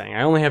what I'm saying.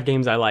 I only have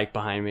games I like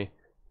behind me.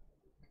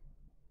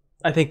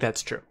 I think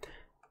that's true.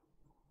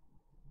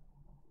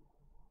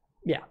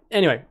 Yeah,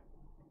 anyway,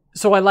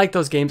 so I like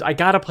those games. I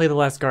gotta play The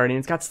Last Guardian.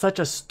 It's got such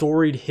a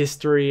storied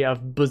history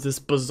of this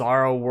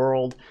bizarro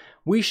world.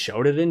 We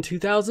showed it in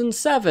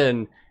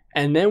 2007,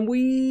 and then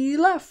we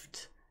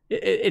left.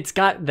 It's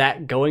got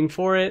that going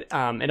for it.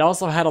 It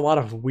also had a lot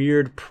of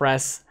weird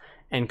press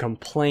and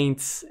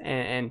complaints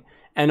and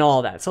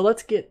all that. So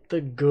let's get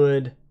the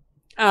good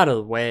out of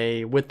the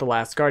way with The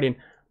Last Guardian.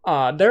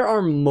 There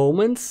are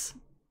moments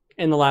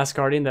in The Last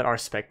Guardian that are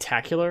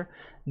spectacular,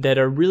 that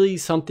are really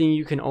something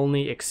you can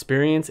only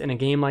experience in a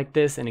game like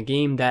this, in a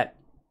game that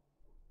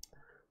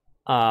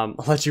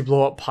lets you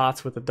blow up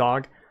pots with a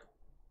dog,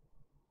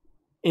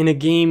 in a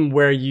game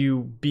where you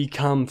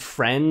become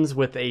friends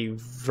with a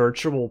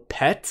virtual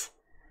pet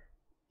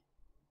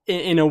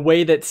in a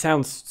way that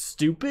sounds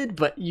stupid,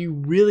 but you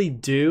really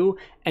do,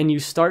 and you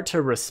start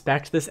to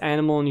respect this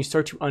animal, and you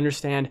start to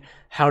understand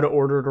how to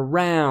order it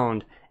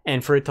around,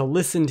 and for it to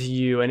listen to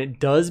you, and it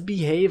does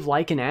behave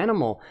like an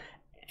animal.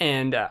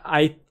 And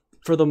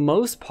for the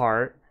most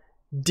part,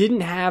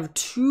 didn't have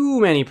too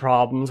many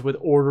problems with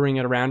ordering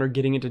it around or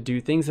getting it to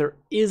do things. There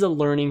is a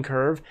learning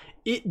curve.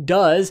 It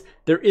does.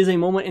 There is a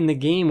moment in the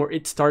game where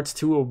it starts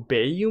to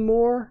obey you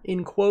more,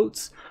 in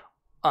quotes,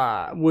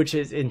 which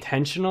is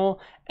intentional,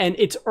 and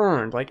it's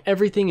earned. Like,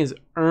 everything is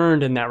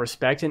earned in that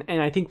respect, and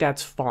I think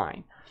that's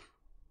fine.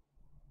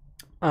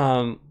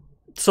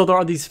 So there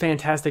are these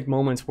fantastic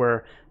moments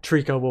where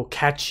Trico will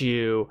catch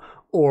you,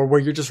 or where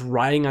you're just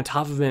riding on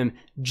top of him,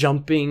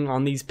 jumping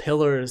on these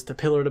pillars to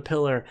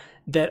pillar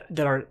that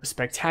are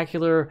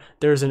spectacular.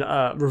 There's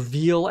a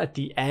reveal at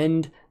the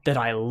end that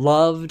I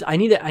loved. I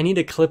need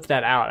to clip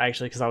that out,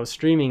 actually, because I was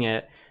streaming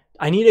it.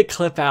 I need to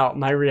clip out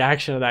my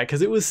reaction to that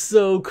because it was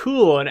so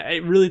cool and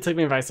it really took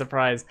me by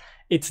surprise.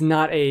 It's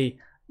not a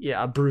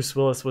Bruce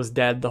Willis was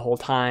dead the whole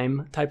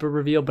time type of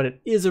reveal, but it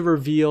is a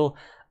reveal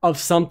of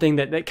something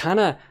that kind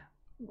of,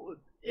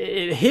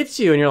 it hits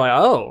you and you're like,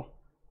 oh,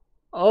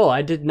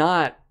 I did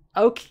not.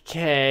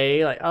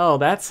 Okay, like, oh,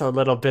 that's a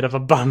little bit of a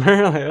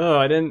bummer. Like, oh,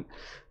 I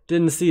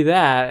didn't see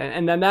that,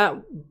 and then that,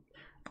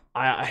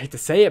 I hate to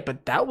say it,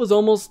 but that was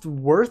almost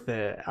worth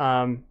it.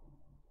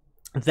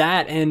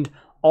 That and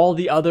all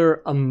the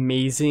other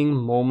amazing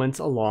moments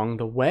along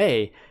the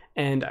way.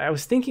 And I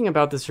was thinking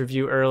about this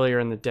review earlier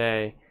in the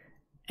day,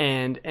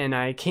 and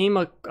I came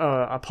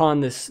upon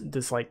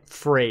this like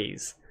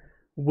phrase,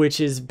 which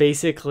is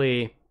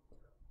basically,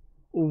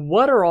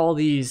 what are all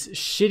these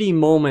shitty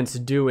moments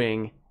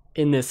doing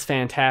in this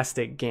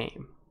fantastic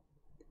game?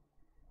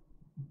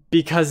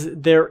 Because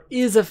there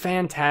is a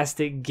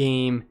fantastic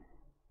game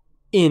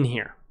in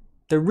here.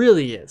 There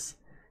really is.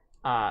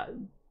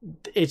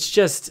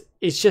 It's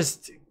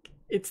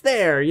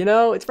there, you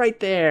know? It's right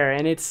there,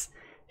 and it's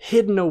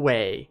hidden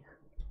away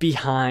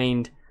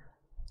behind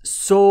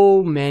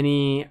so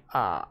many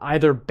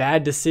either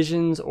bad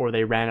decisions, or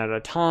they ran out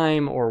of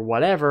time, or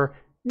whatever.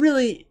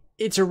 Really,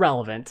 it's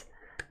irrelevant.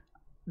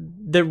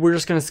 That we're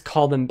just going to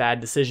call them bad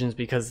decisions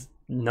because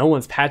no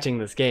one's patching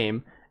this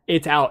game.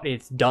 It's out,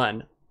 it's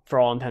done for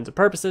all intents and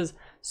purposes.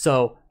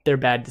 So they're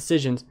bad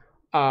decisions.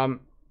 And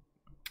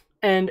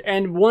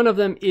one of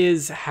them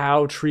is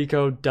how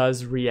Trico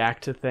does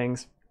react to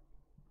things.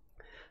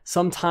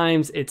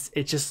 Sometimes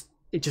it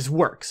just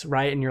works,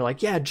 right? And you're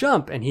like, yeah,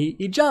 jump, and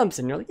he jumps,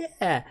 and you're like,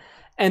 yeah.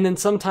 And then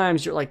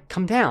sometimes you're like,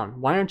 come down.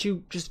 Why don't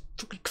you just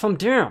come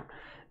down?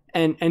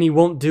 And he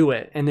won't do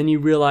it. And then you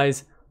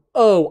realize,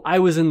 oh, I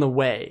was in the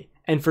way,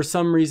 and for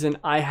some reason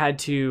I had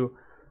to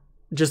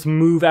just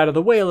move out of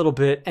the way a little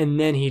bit, and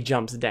then he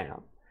jumps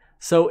down.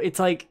 So it's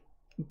like,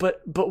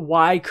 but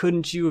why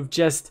couldn't you have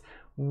just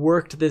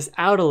worked this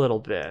out a little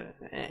bit?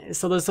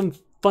 So there's some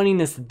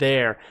funniness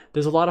there.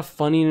 There's a lot of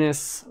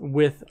funniness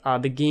with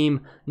the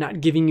game not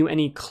giving you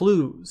any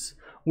clues,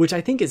 which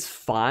I think is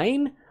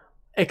fine,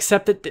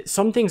 except that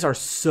some things are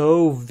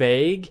so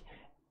vague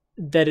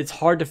that it's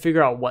hard to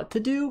figure out what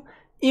to do.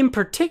 In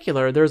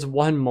particular, there's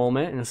one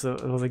moment, and this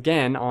was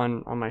again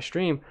on my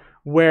stream,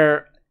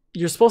 where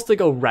you're supposed to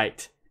go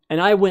right,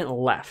 and I went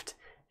left.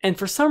 And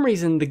for some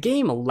reason, the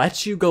game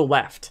lets you go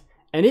left,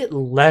 and it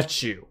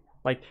lets you.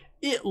 Like,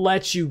 it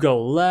lets you go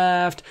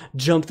left,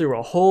 jump through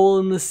a hole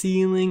in the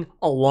ceiling,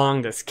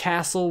 along this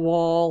castle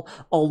wall,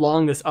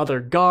 along this other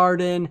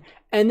garden,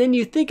 and then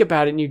you think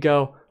about it and you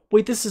go,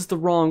 wait, this is the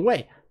wrong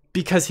way,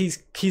 because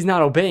he's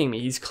not obeying me.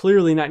 He's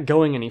clearly not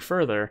going any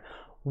further.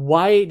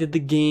 Why did the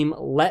game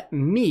let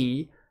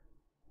me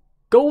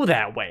go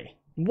that way?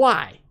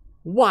 Why?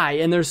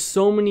 And there's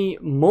so many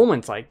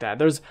moments like that.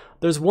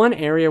 There's one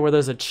area where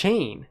there's a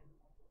chain,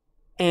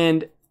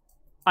 and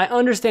I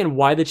understand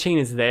why the chain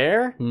is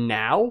there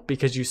now,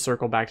 because you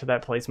circle back to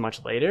that place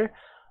much later.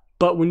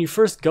 But when you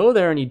first go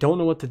there and you don't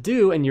know what to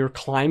do and you're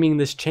climbing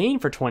this chain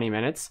for 20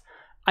 minutes,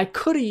 I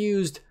could have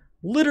used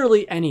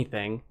literally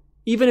anything,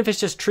 even if it's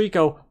just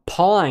Trico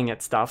pawing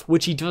at stuff,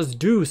 which he does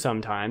do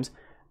sometimes.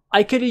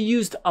 I could have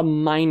used a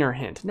minor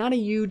hint, not a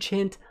huge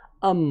hint,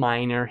 a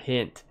minor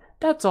hint.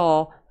 That's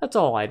all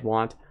I'd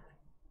want.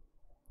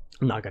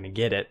 I'm not going to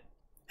get it.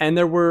 And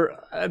there were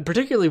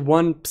particularly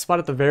one spot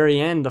at the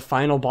very end, the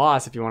final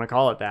boss, if you want to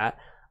call it that,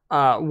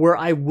 where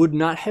I would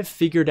not have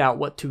figured out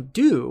what to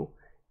do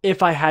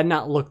if I had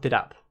not looked it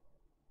up.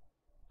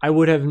 I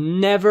would have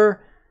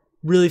never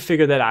really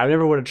figured that out. I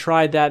never would have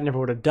tried that, never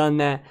would have done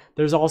that.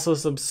 There's also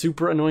some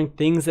super annoying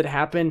things that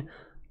happen,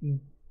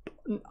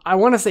 I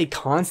want to say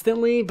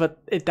constantly,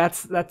 but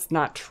that's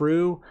not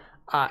true.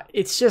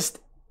 It's just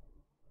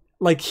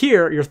like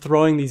here, you're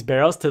throwing these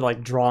barrels to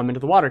like draw him into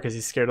the water because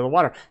he's scared of the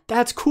water.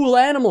 That's cool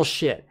animal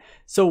shit.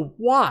 So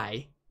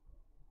why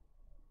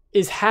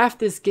is half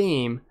this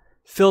game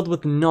filled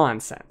with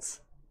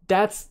nonsense?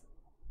 That's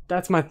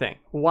my thing.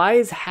 Why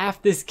is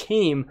half this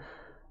game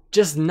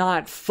just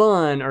not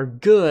fun or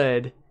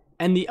good,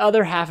 and the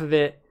other half of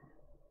it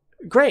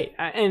great?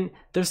 And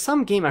there's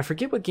some game, I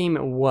forget what game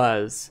it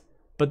was,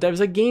 but there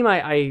was a game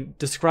I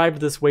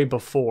described this way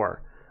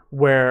before,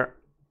 where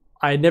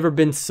I had never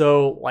been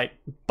so like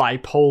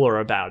bipolar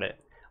about it,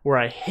 where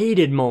I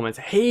hated moments,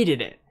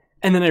 hated it,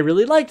 and then I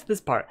really liked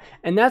this part.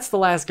 And that's The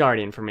Last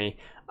Guardian for me.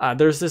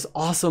 There's this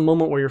awesome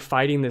moment where you're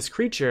fighting this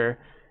creature,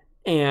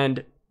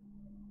 and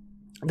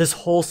this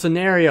whole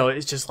scenario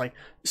is just like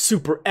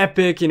super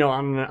epic, you know,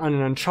 on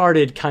an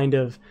Uncharted kind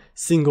of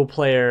single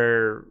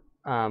player,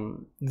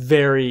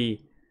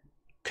 very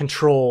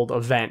controlled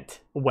event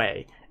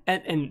way.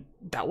 And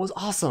that was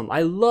awesome.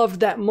 I loved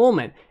that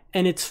moment.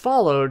 And it's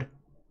followed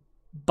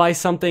by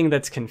something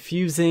that's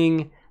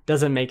confusing,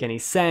 doesn't make any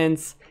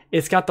sense.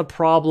 It's got the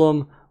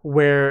problem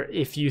where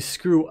if you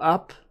screw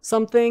up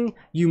something,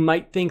 you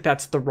might think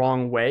that's the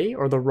wrong way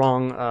or the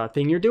wrong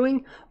thing you're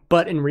doing.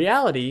 But in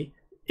reality,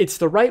 it's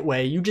the right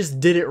way. You just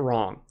did it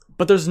wrong.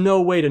 But there's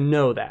no way to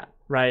know that,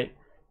 right?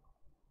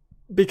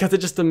 Because it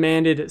just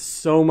demanded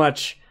so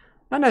much,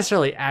 not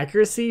necessarily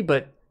accuracy,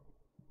 but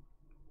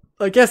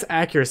I guess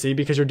accuracy,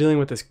 because you're dealing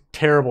with this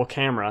terrible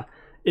camera.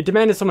 It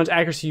demanded so much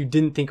accuracy you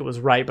didn't think it was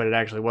right, but it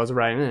actually was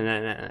right.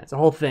 It's a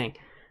whole thing.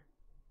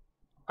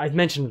 I've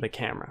mentioned the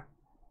camera.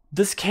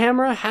 This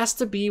camera has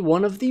to be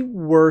one of the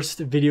worst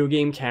video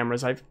game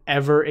cameras I've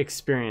ever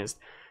experienced.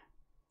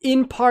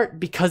 In part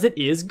because it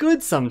is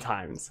good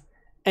sometimes.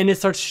 And it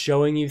starts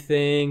showing you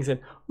things and,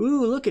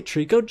 ooh, look at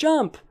Trico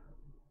jump.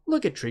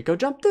 Look at Trico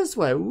jump this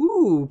way.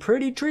 Ooh,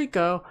 pretty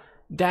Trico.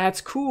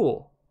 That's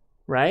cool,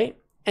 right?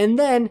 And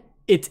then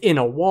it's in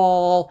a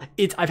wall.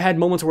 I've had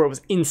moments where it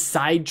was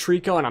inside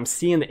Trico and I'm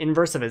seeing the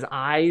inverse of his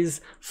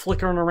eyes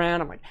flickering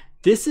around. I'm like,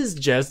 this is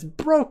just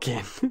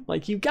broken.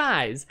 Like, you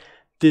guys,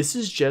 this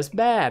is just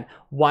bad.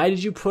 Why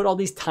did you put all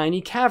these tiny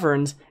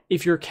caverns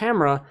if your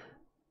camera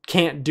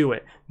can't do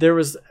it? There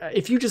was,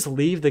 if you just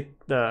leave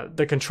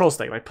the control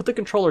stick, like put the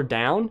controller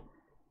down,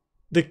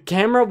 the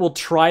camera will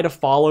try to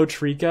follow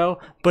Trico,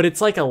 but it's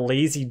like a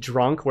lazy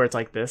drunk where it's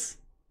like this.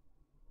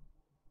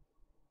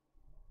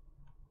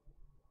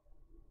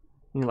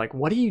 And you're like,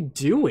 what are you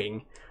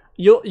doing?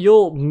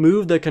 You'll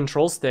move the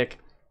control stick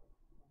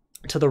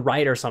to the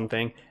right or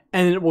something,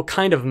 and it will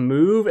kind of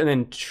move, and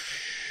then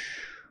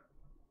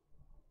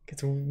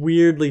it's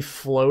weirdly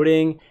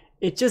floating.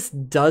 It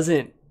just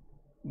doesn't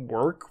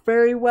work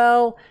very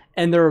well.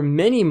 And there are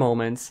many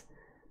moments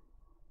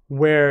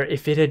where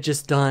if it had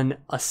just done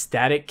a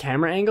static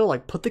camera angle,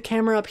 like put the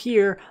camera up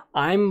here,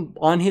 I'm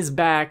on his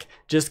back,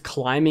 just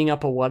climbing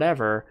up or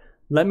whatever,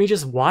 let me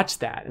just watch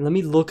that and let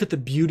me look at the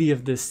beauty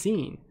of this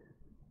scene.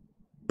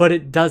 But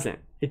it doesn't.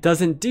 It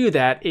doesn't do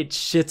that. It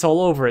shits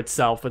all over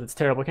itself with its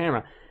terrible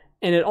camera.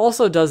 And it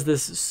also does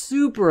this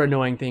super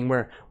annoying thing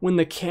where when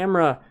the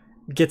camera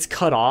gets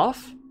cut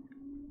off,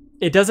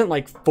 it doesn't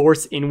like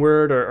force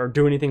inward or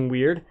do anything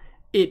weird.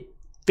 It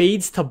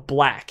fades to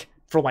black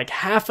for like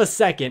half a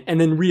second and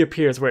then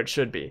reappears where it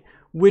should be,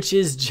 which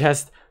is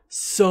just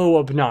so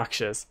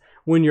obnoxious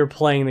when you're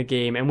playing the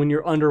game and when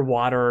you're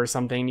underwater or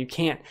something, you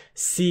can't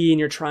see and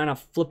you're trying to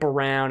flip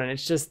around, and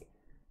it's just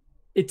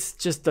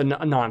a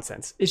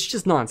nonsense. It's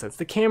just nonsense.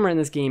 The camera in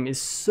this game is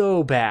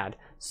so bad,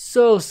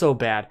 so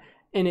bad.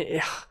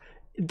 And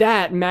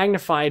that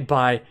magnified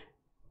by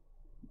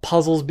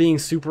puzzles being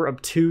super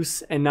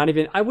obtuse and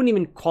I wouldn't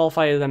even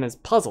qualify them as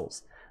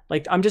puzzles.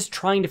 Like, I'm just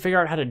trying to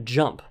figure out how to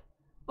jump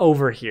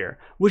over here,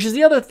 which is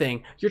the other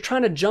thing. You're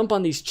trying to jump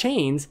on these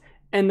chains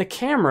and the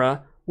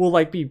camera will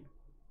like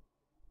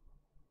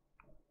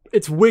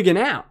it's wigging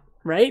out,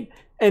 right?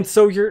 And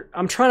so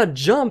I'm trying to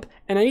jump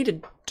and I need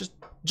to just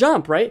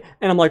jump, right?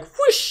 And I'm like,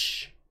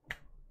 whoosh!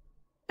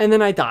 And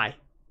then I die.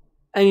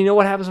 And you know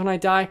what happens when I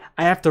die?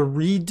 I have to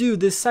redo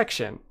this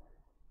section.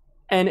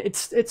 And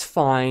it's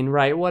fine,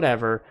 right?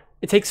 Whatever.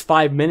 It takes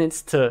 5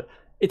 minutes.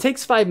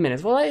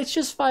 Well, it's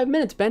just 5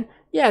 minutes, Ben.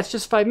 Yeah, it's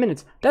just 5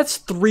 minutes. That's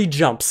 3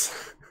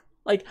 jumps.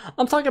 Like,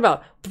 I'm talking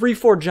about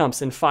 3-4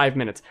 jumps in 5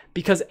 minutes.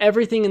 Because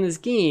everything in this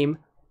game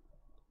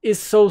is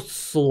so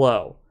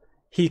slow.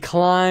 He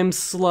climbs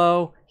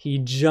slow. He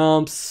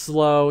jumps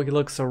slow. He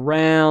looks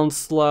around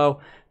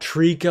slow.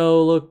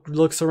 Trico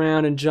looks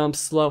around and jumps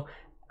slow.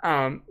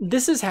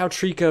 This is how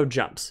Trico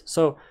jumps.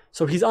 So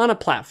he's on a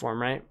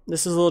platform, right?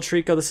 This is a little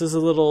Trico. This is a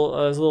little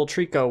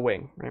Trico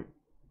wing, right?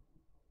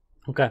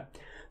 Okay.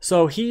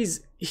 So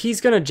he's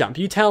gonna jump.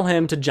 You tell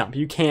him to jump.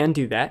 You can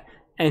do that,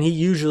 and he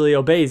usually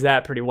obeys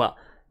that pretty well.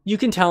 You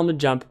can tell him to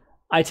jump.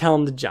 I tell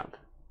him to jump.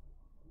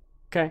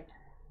 Okay.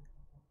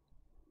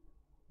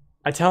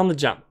 I tell him to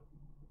jump.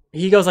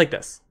 He goes like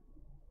this.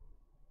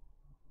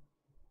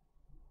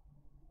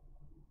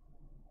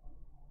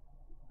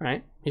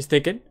 Right? He's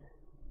thinking.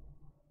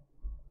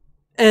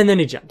 And then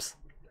he jumps.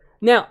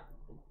 Now,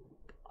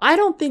 I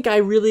don't think I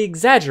really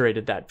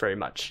exaggerated that very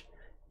much.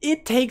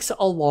 It takes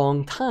a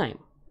long time.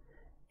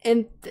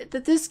 And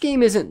this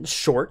game isn't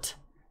short.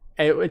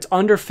 It's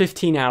under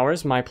 15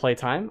 hours, my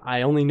playtime.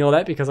 I only know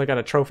that because I got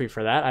a trophy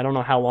for that. I don't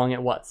know how long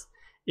it was.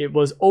 It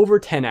was over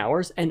 10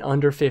 hours and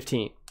under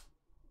 15.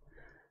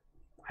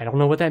 I don't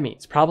know what that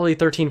means. Probably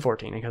 13,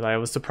 14, because I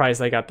was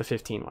surprised I got the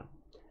 15 one.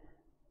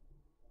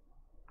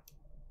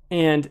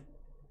 And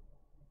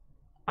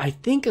I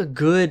think a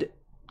good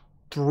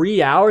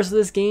 3 hours of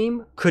this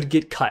game could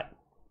get cut.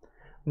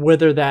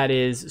 Whether that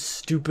is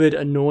stupid,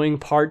 annoying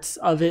parts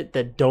of it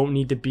that don't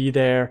need to be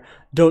there,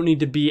 don't need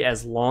to be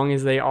as long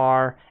as they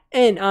are.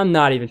 And I'm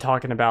not even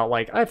talking about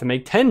like, I have to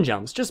make 10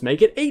 jumps, just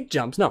make it 8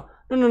 jumps. No.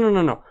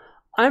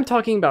 I'm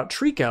talking about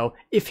Trico.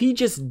 If he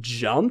just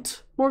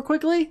jumped more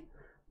quickly,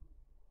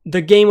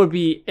 the game would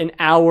be an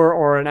hour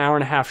or an hour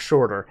and a half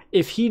shorter.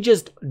 If he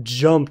just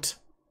jumped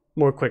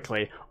more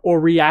quickly, or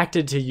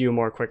reacted to you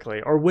more quickly,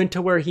 or went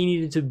to where he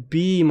needed to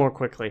be more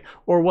quickly,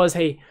 or was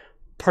a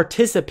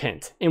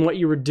participant in what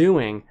you were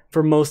doing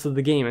for most of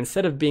the game,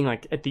 instead of being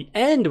like at the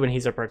end when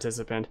he's a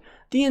participant,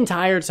 the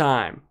entire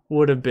time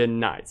would have been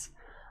nice.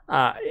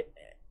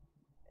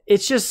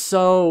 It's just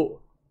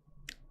so,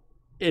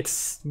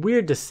 it's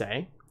weird to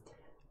say.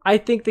 I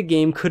think the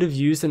game could have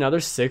used another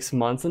 6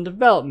 months in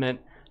development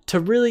to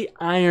really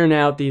iron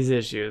out these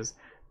issues,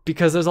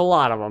 because there's a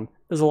lot of them.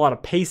 There's a lot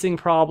of pacing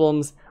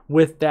problems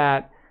with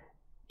that.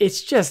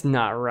 It's just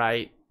not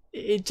right.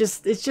 It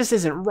just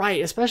isn't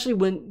right, especially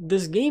when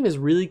this game is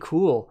really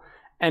cool.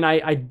 And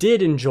I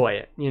did enjoy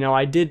it. You know,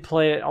 I did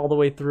play it all the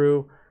way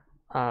through.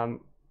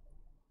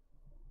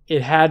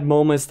 It had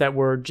moments that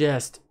were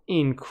just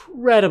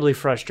incredibly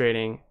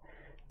frustrating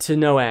to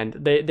no end.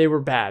 They were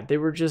bad. They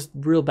were just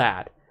real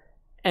bad.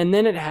 And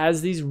then it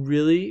has these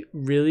really,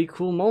 really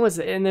cool moments,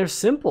 and they're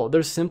simple.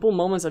 They're simple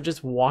moments of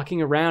just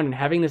walking around and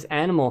having this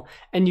animal,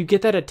 and you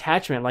get that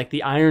attachment, like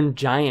the Iron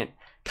Giant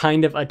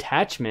kind of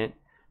attachment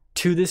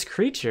to this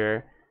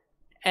creature.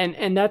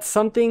 And that's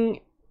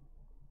something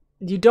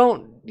you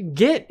don't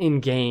get in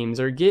games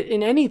or get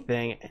in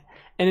anything.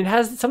 And it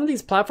has, some of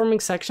these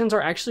platforming sections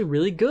are actually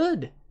really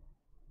good.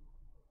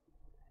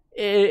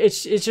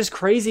 It's just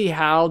crazy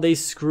how they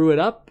screw it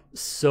up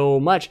so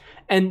much.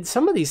 And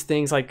some of these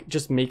things, like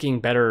just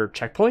making better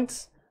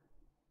checkpoints,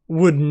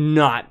 would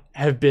not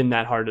have been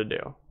that hard to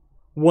do.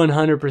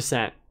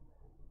 100%.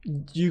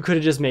 You could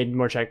have just made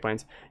more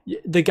checkpoints.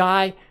 The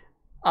guy,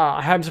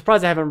 I'm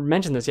surprised I haven't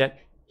mentioned this yet.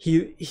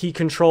 He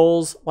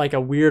controls like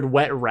a weird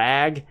wet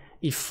rag.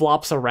 He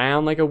flops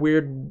around like a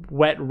weird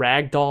wet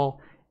rag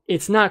doll.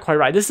 It's not quite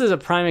right. This is a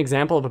prime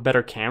example of a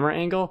better camera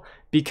angle,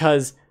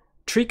 because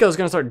Trico's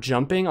going to start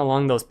jumping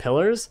along those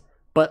pillars,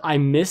 but I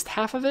missed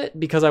half of it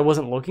because I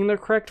wasn't looking the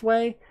correct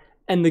way.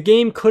 And the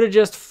game could have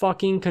just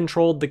fucking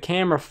controlled the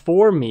camera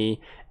for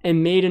me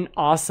and made an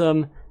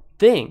awesome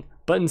thing.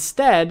 But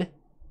instead,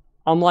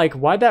 I'm like,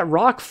 why'd that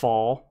rock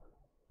fall?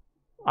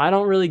 I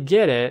don't really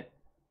get it.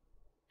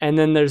 And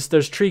then there's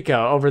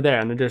Trico over there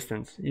in the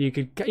distance. You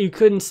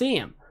couldn't see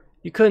him.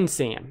 You couldn't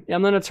see him.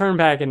 I'm gonna turn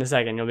back in a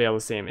second. You'll be able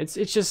to see him. It's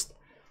just,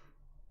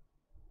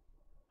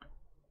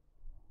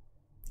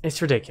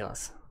 it's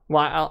ridiculous.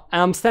 Well,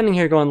 I'm standing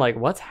here going like,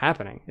 what's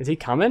happening? Is he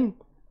coming?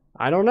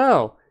 I don't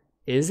know.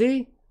 Is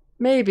he?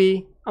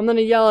 Maybe. I'm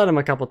gonna yell at him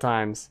a couple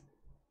times.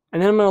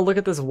 And then I'm gonna look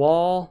at this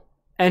wall,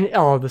 and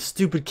oh, the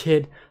stupid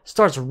kid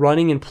starts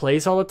running in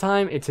place all the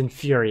time. It's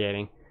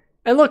infuriating.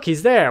 And look,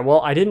 he's there.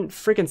 Well, I didn't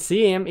freaking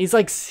see him. He's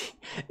like,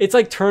 it's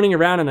like turning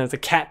around and there's a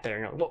cat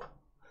there.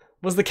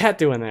 What's the cat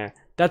doing there?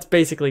 That's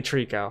basically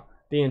Trico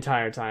the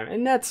entire time.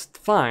 And that's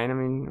fine. I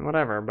mean,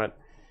 whatever, but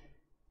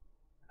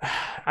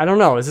I don't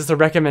know. Is this a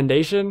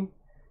recommendation?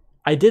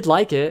 I did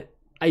like it.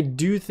 I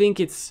do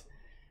think it's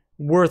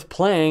worth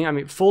playing. I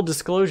mean, full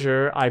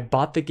disclosure, I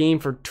bought the game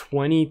for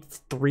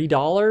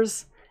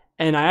 $23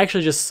 and I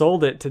actually just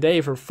sold it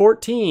today for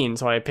 $14,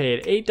 so I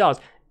paid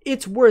 $8.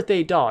 It's worth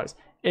 $8.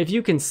 If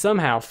you can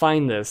somehow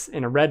find this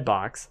in a red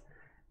box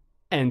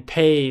and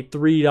pay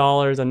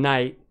 $3 a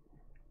night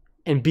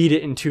and beat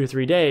it in 2 or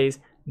 3 days,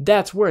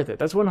 that's worth it.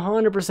 That's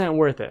 100%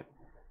 worth it.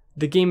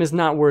 The game is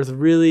not worth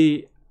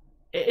really.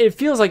 It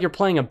feels like you're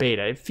playing a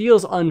beta. It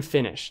feels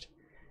unfinished.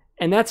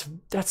 And that's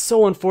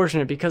so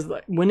unfortunate, because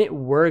when it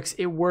works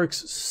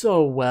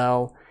so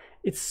well.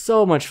 It's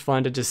so much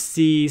fun to just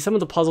see. Some of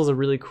the puzzles are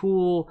really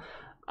cool.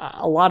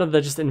 A lot of the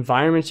just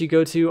environments you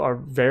go to are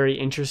very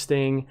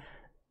interesting.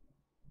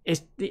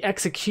 The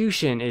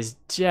execution is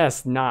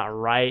just not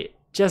right.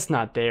 Just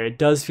not there. It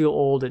does feel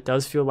old. It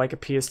does feel like a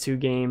PS2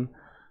 game.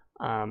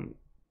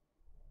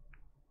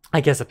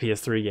 I guess a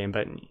PS3 game,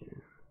 but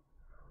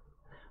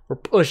we're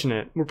pushing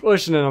it. We're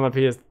pushing it on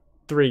the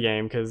PS3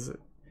 game, because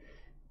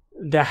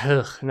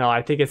no,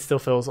 I think it still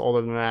feels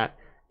older than that.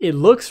 It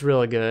looks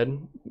really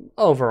good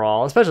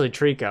overall, especially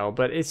Trico,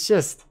 but it's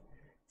just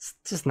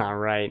not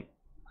right.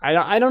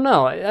 I don't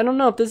know. I don't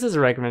know if this is a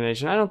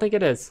recommendation. I don't think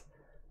it is.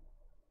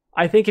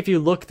 I think if you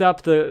looked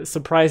up the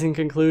surprising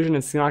conclusion,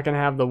 it's not going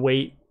to have the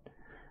weight.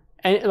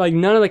 And like,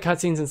 none of the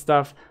cutscenes and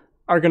stuff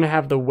are going to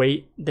have the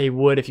weight they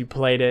would if you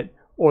played it,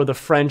 or the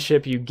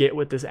friendship you get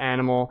with this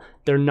animal.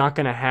 They're not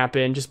going to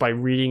happen just by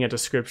reading a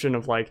description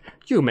of like,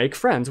 you make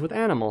friends with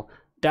animal.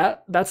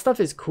 That stuff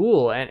is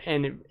cool,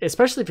 and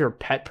especially if you're a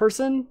pet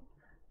person,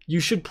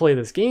 you should play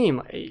this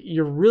game.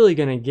 You're really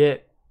going to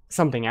get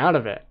something out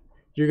of it.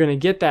 You're going to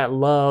get that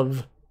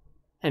love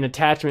and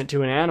attachment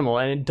to an animal,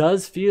 and it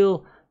does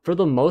feel, for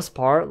the most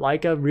part,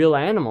 like a real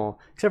animal,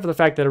 except for the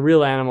fact that a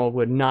real animal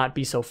would not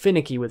be so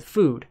finicky with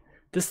food.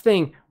 This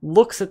thing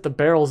looks at the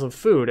barrels of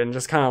food and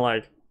just kind of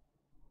like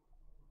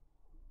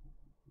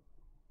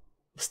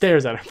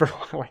stares at it for a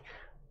while, like,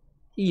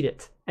 eat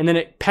it. And then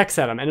it pecks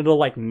at him, and it'll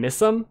like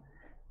miss him.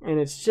 And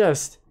it's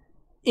just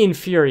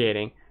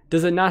infuriating.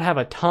 Does it not have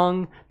a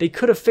tongue? They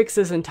could have fixed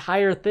this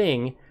entire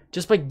thing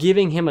just by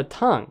giving him a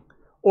tongue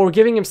or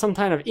giving him some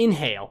kind of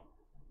inhale.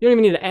 You don't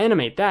even need to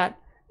animate that.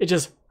 It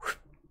just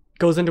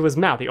goes into his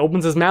mouth. He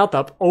opens his mouth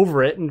up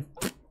over it and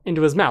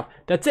into his mouth.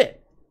 That's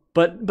it.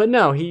 But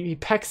no, he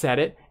pecks at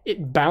it.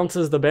 It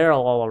bounces the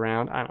barrel all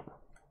around. I don't know.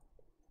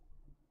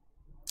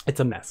 It's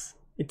a mess.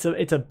 It's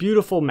a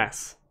beautiful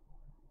mess.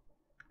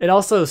 It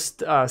also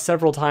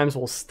several times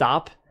will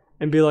stop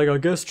and be like, I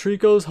guess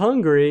Trico's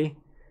hungry.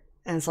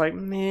 And it's like,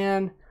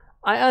 man,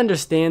 I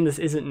understand this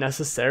isn't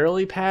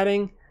necessarily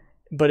padding,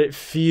 but it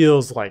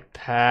feels like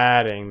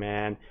padding,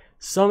 man.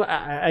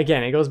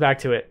 Again, it goes back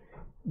to it.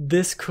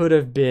 This could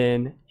have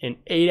been an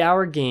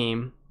 8-hour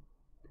game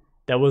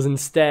that was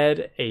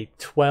instead a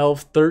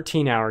 12,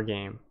 13-hour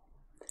game.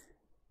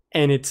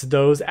 And it's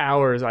those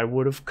hours I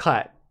would have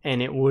cut,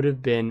 and it would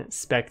have been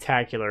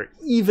spectacular.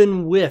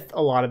 Even with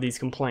a lot of these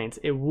complaints,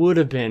 it would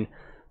have been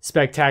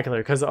spectacular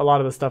because a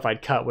lot of the stuff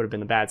I'd cut would have been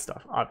the bad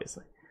stuff,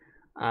 obviously.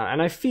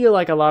 And I feel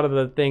like a lot of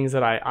the things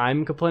that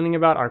I'm complaining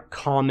about are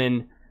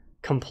common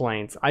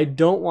complaints. I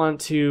don't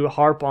want to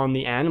harp on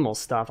the animal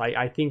stuff.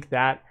 I think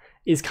that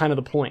is kind of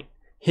the point.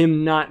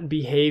 Him not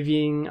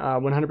behaving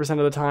 100% of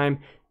the time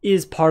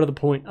is part of the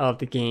point of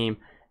the game,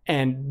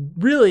 and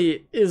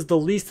really is the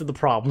least of the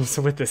problems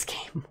with this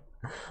game.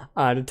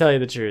 To tell you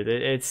the truth,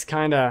 it's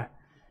kind of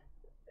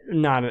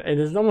not. It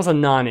is almost a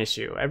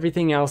non-issue.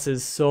 Everything else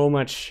is so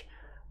much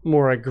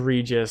more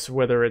egregious,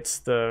 whether it's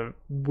the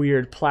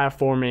weird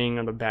platforming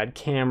or the bad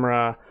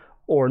camera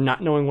or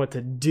not knowing what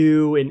to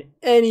do in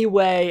any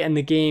way, and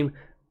the game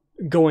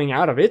going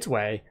out of its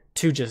way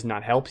to just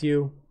not help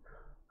you.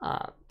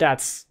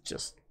 That's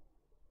just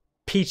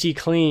peachy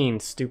clean,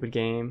 stupid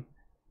game.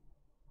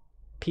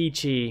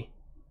 Peachy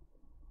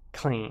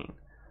clean.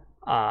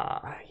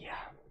 Yeah.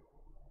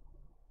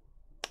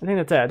 I think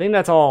that's it. I think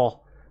that's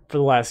all for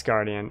The Last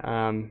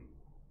Guardian.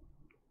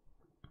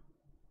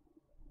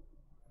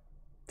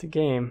 It's a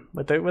game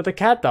with the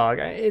cat dog.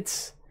 I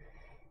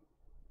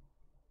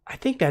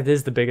think that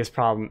is the biggest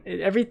problem.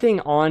 Everything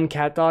on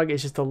Cat Dog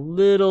is just a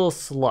little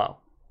slow.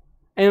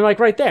 And like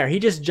right there, he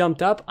just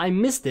jumped up. I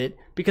missed it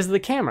because of the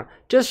camera.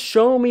 Just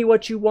show me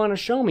what you want to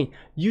show me.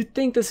 You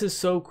think this is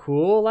so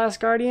cool, Last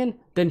Guardian?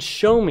 Then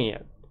show me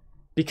it.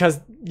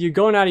 Because you're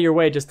going out of your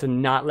way just to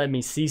not let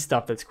me see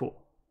stuff that's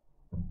cool.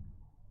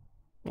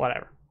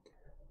 Whatever.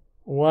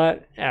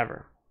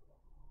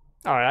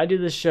 Alright, I do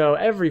this show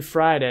every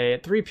Friday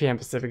at 3 p.m.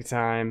 Pacific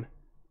time.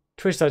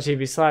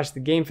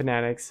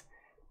 Twitch.tv/TheGameFanatics.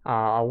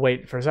 I'll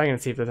wait for a second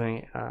to see if there's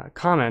any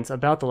comments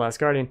about The Last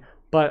Guardian.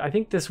 But I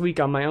think this week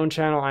on my own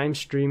channel, I'm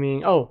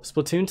streaming,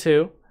 Splatoon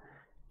 2.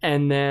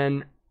 And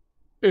then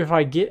if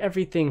I get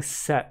everything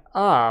set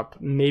up,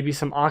 maybe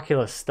some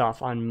Oculus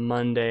stuff on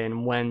Monday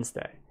and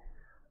Wednesday.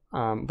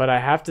 But I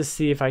have to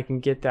see if I can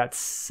get that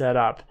set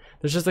up.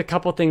 There's just a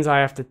couple things I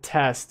have to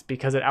test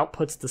because it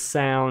outputs the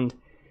sound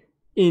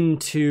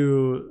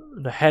into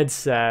the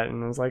headset,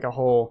 and it's like a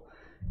whole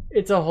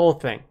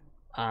thing.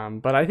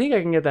 But I think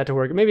I can get that to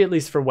work, maybe at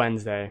least for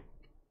Wednesday.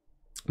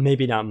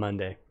 Maybe not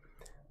Monday.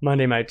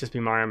 Monday might just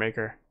be Mario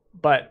Maker.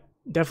 But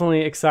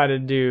definitely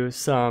excited to do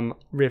some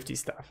Rifty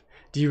stuff.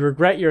 Do you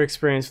regret your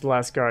experience with The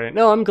Last Guardian?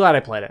 No, I'm glad I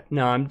played it.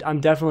 No,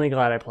 I'm definitely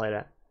glad I played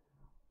it.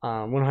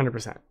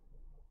 100%.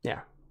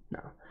 Yeah,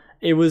 no.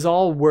 It was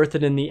all worth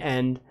it in the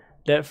end.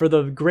 That for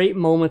the great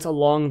moments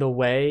along the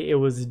way, it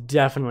was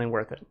definitely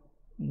worth it.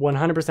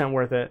 100%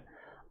 worth it.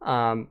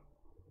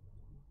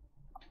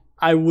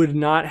 I would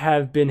not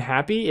have been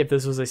happy if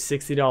this was a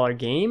 $60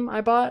 game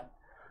I bought.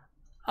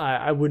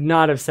 I would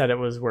not have said it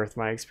was worth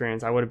my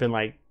experience. I would have been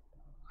like,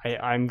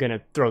 I'm going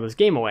to throw this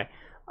game away.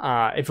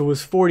 If it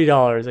was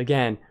 $40,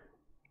 again,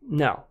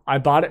 no. I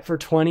bought it for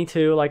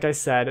 $22, like I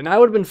said, and I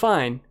would have been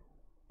fine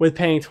with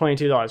paying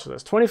 $22 for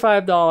this.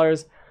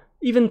 $25,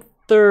 even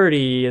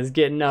 $30 is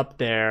getting up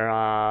there.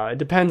 It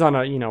depends on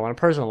on a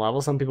personal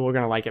level. Some people are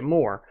going to like it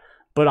more,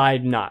 but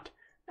I'm not.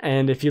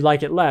 And if you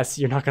like it less,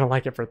 you're not going to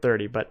like it for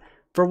 $30. But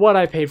for what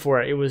I paid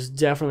for it, it was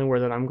definitely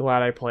worth it. I'm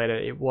glad I played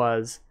it. It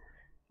was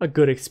a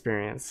good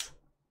experience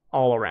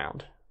all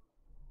around.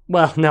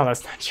 Well, no,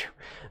 that's not true.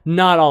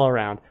 Not all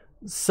around.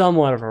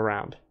 Somewhat of a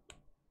round.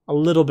 A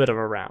little bit of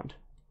a round.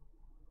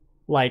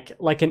 Like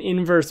an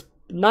inverse,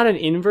 not an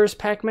inverse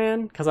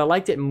Pac-Man, because I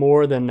liked it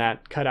more than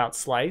that cutout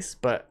slice,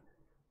 but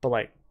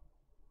like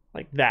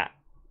that.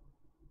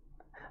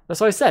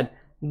 That's why I said,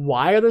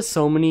 why are there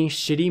so many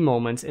shitty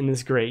moments in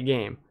this great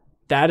game?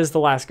 That is The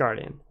Last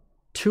Guardian.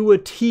 To a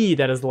T,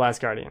 that is The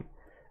Last Guardian.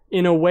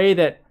 In a way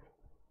that,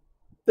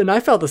 and I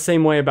felt the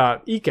same way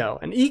about Eco.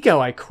 And Eco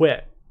I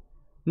quit.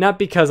 Not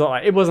because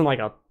it wasn't like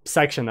a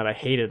section that I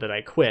hated that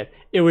I quit.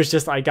 It was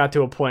just I got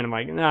to a point I'm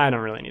like, nah, I don't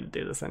really need to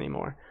do this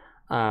anymore.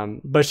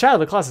 But Shadow of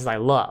the Colossus I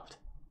loved.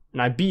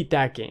 And I beat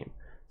that game.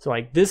 So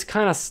like this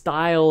kind of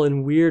style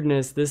and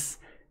weirdness, this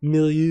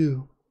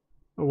milieu,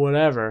 or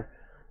whatever,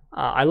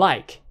 I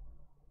like.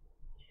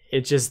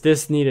 It's just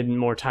this needed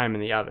more time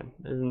in the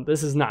oven.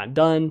 This is not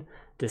done.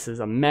 This is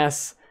a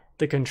mess.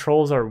 The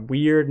controls are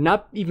weird,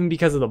 not even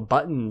because of the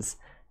buttons.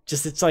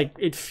 Just it's like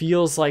it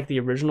feels like the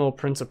original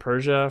Prince of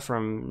Persia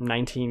from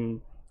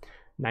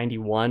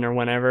 91 or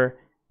whenever,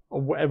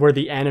 where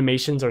the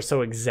animations are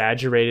so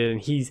exaggerated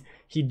and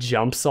he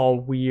jumps all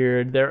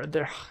weird. It's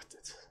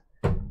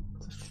a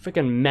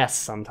freaking mess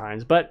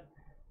sometimes, but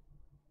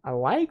I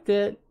liked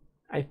it.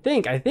 I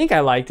think I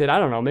liked it. I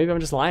don't know. Maybe I'm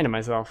just lying to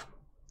myself.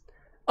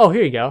 Oh,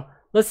 here you go.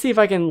 Let's see if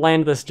I can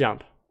land this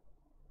jump.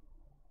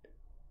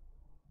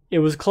 It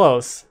was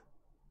close,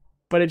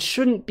 but it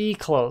shouldn't be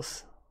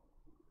close.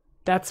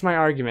 That's my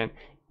argument.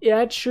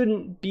 That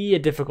shouldn't be a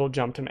difficult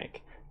jump to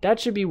make. That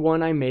should be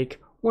one I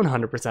make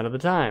 100% of the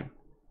time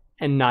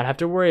and not have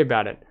to worry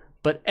about it.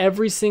 But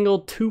every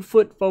single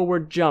 2-foot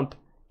forward jump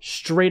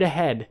straight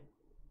ahead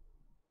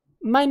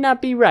might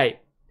not be right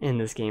in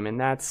this game, and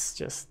that's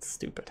just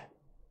stupid.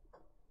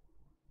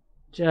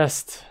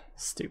 Just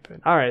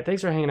stupid. All right,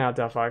 thanks for hanging out,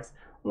 Delphox.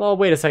 Well,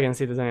 wait a second and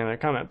see if there's any other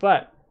comment,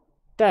 but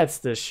that's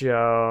the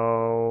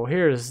show.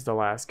 Here's the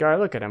last guy.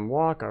 Look at him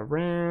walk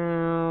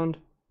around.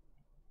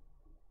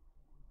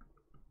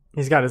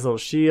 He's got his little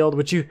shield,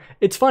 which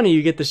it's funny,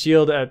 you get the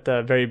shield at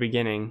the very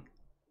beginning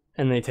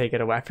and they take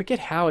it away. I forget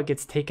how it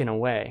gets taken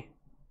away.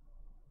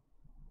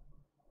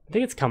 I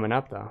think it's coming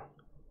up though.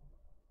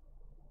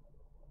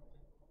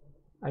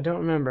 I don't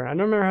remember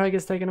how it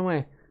gets taken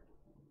away.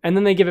 And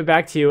then they give it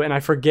back to you and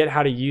I forget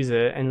how to use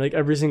it, and like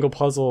every single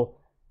puzzle,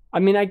 I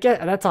mean, I get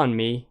that's on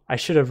me. I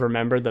should have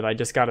remembered that I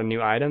just got a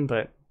new item,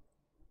 but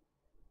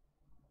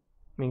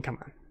I mean, come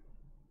on.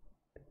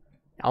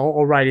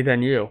 Alrighty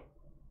then, you,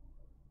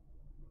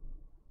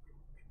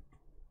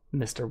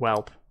 Mr.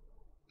 Welp.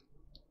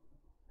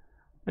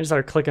 I just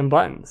started clicking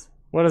buttons.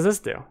 What does this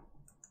do?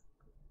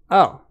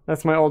 Oh,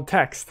 that's my old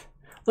text.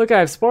 Look, I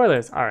have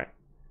spoilers. All right.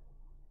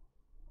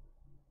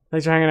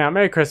 Thanks for hanging out.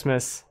 Merry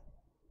Christmas.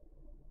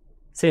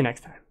 See you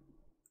next time.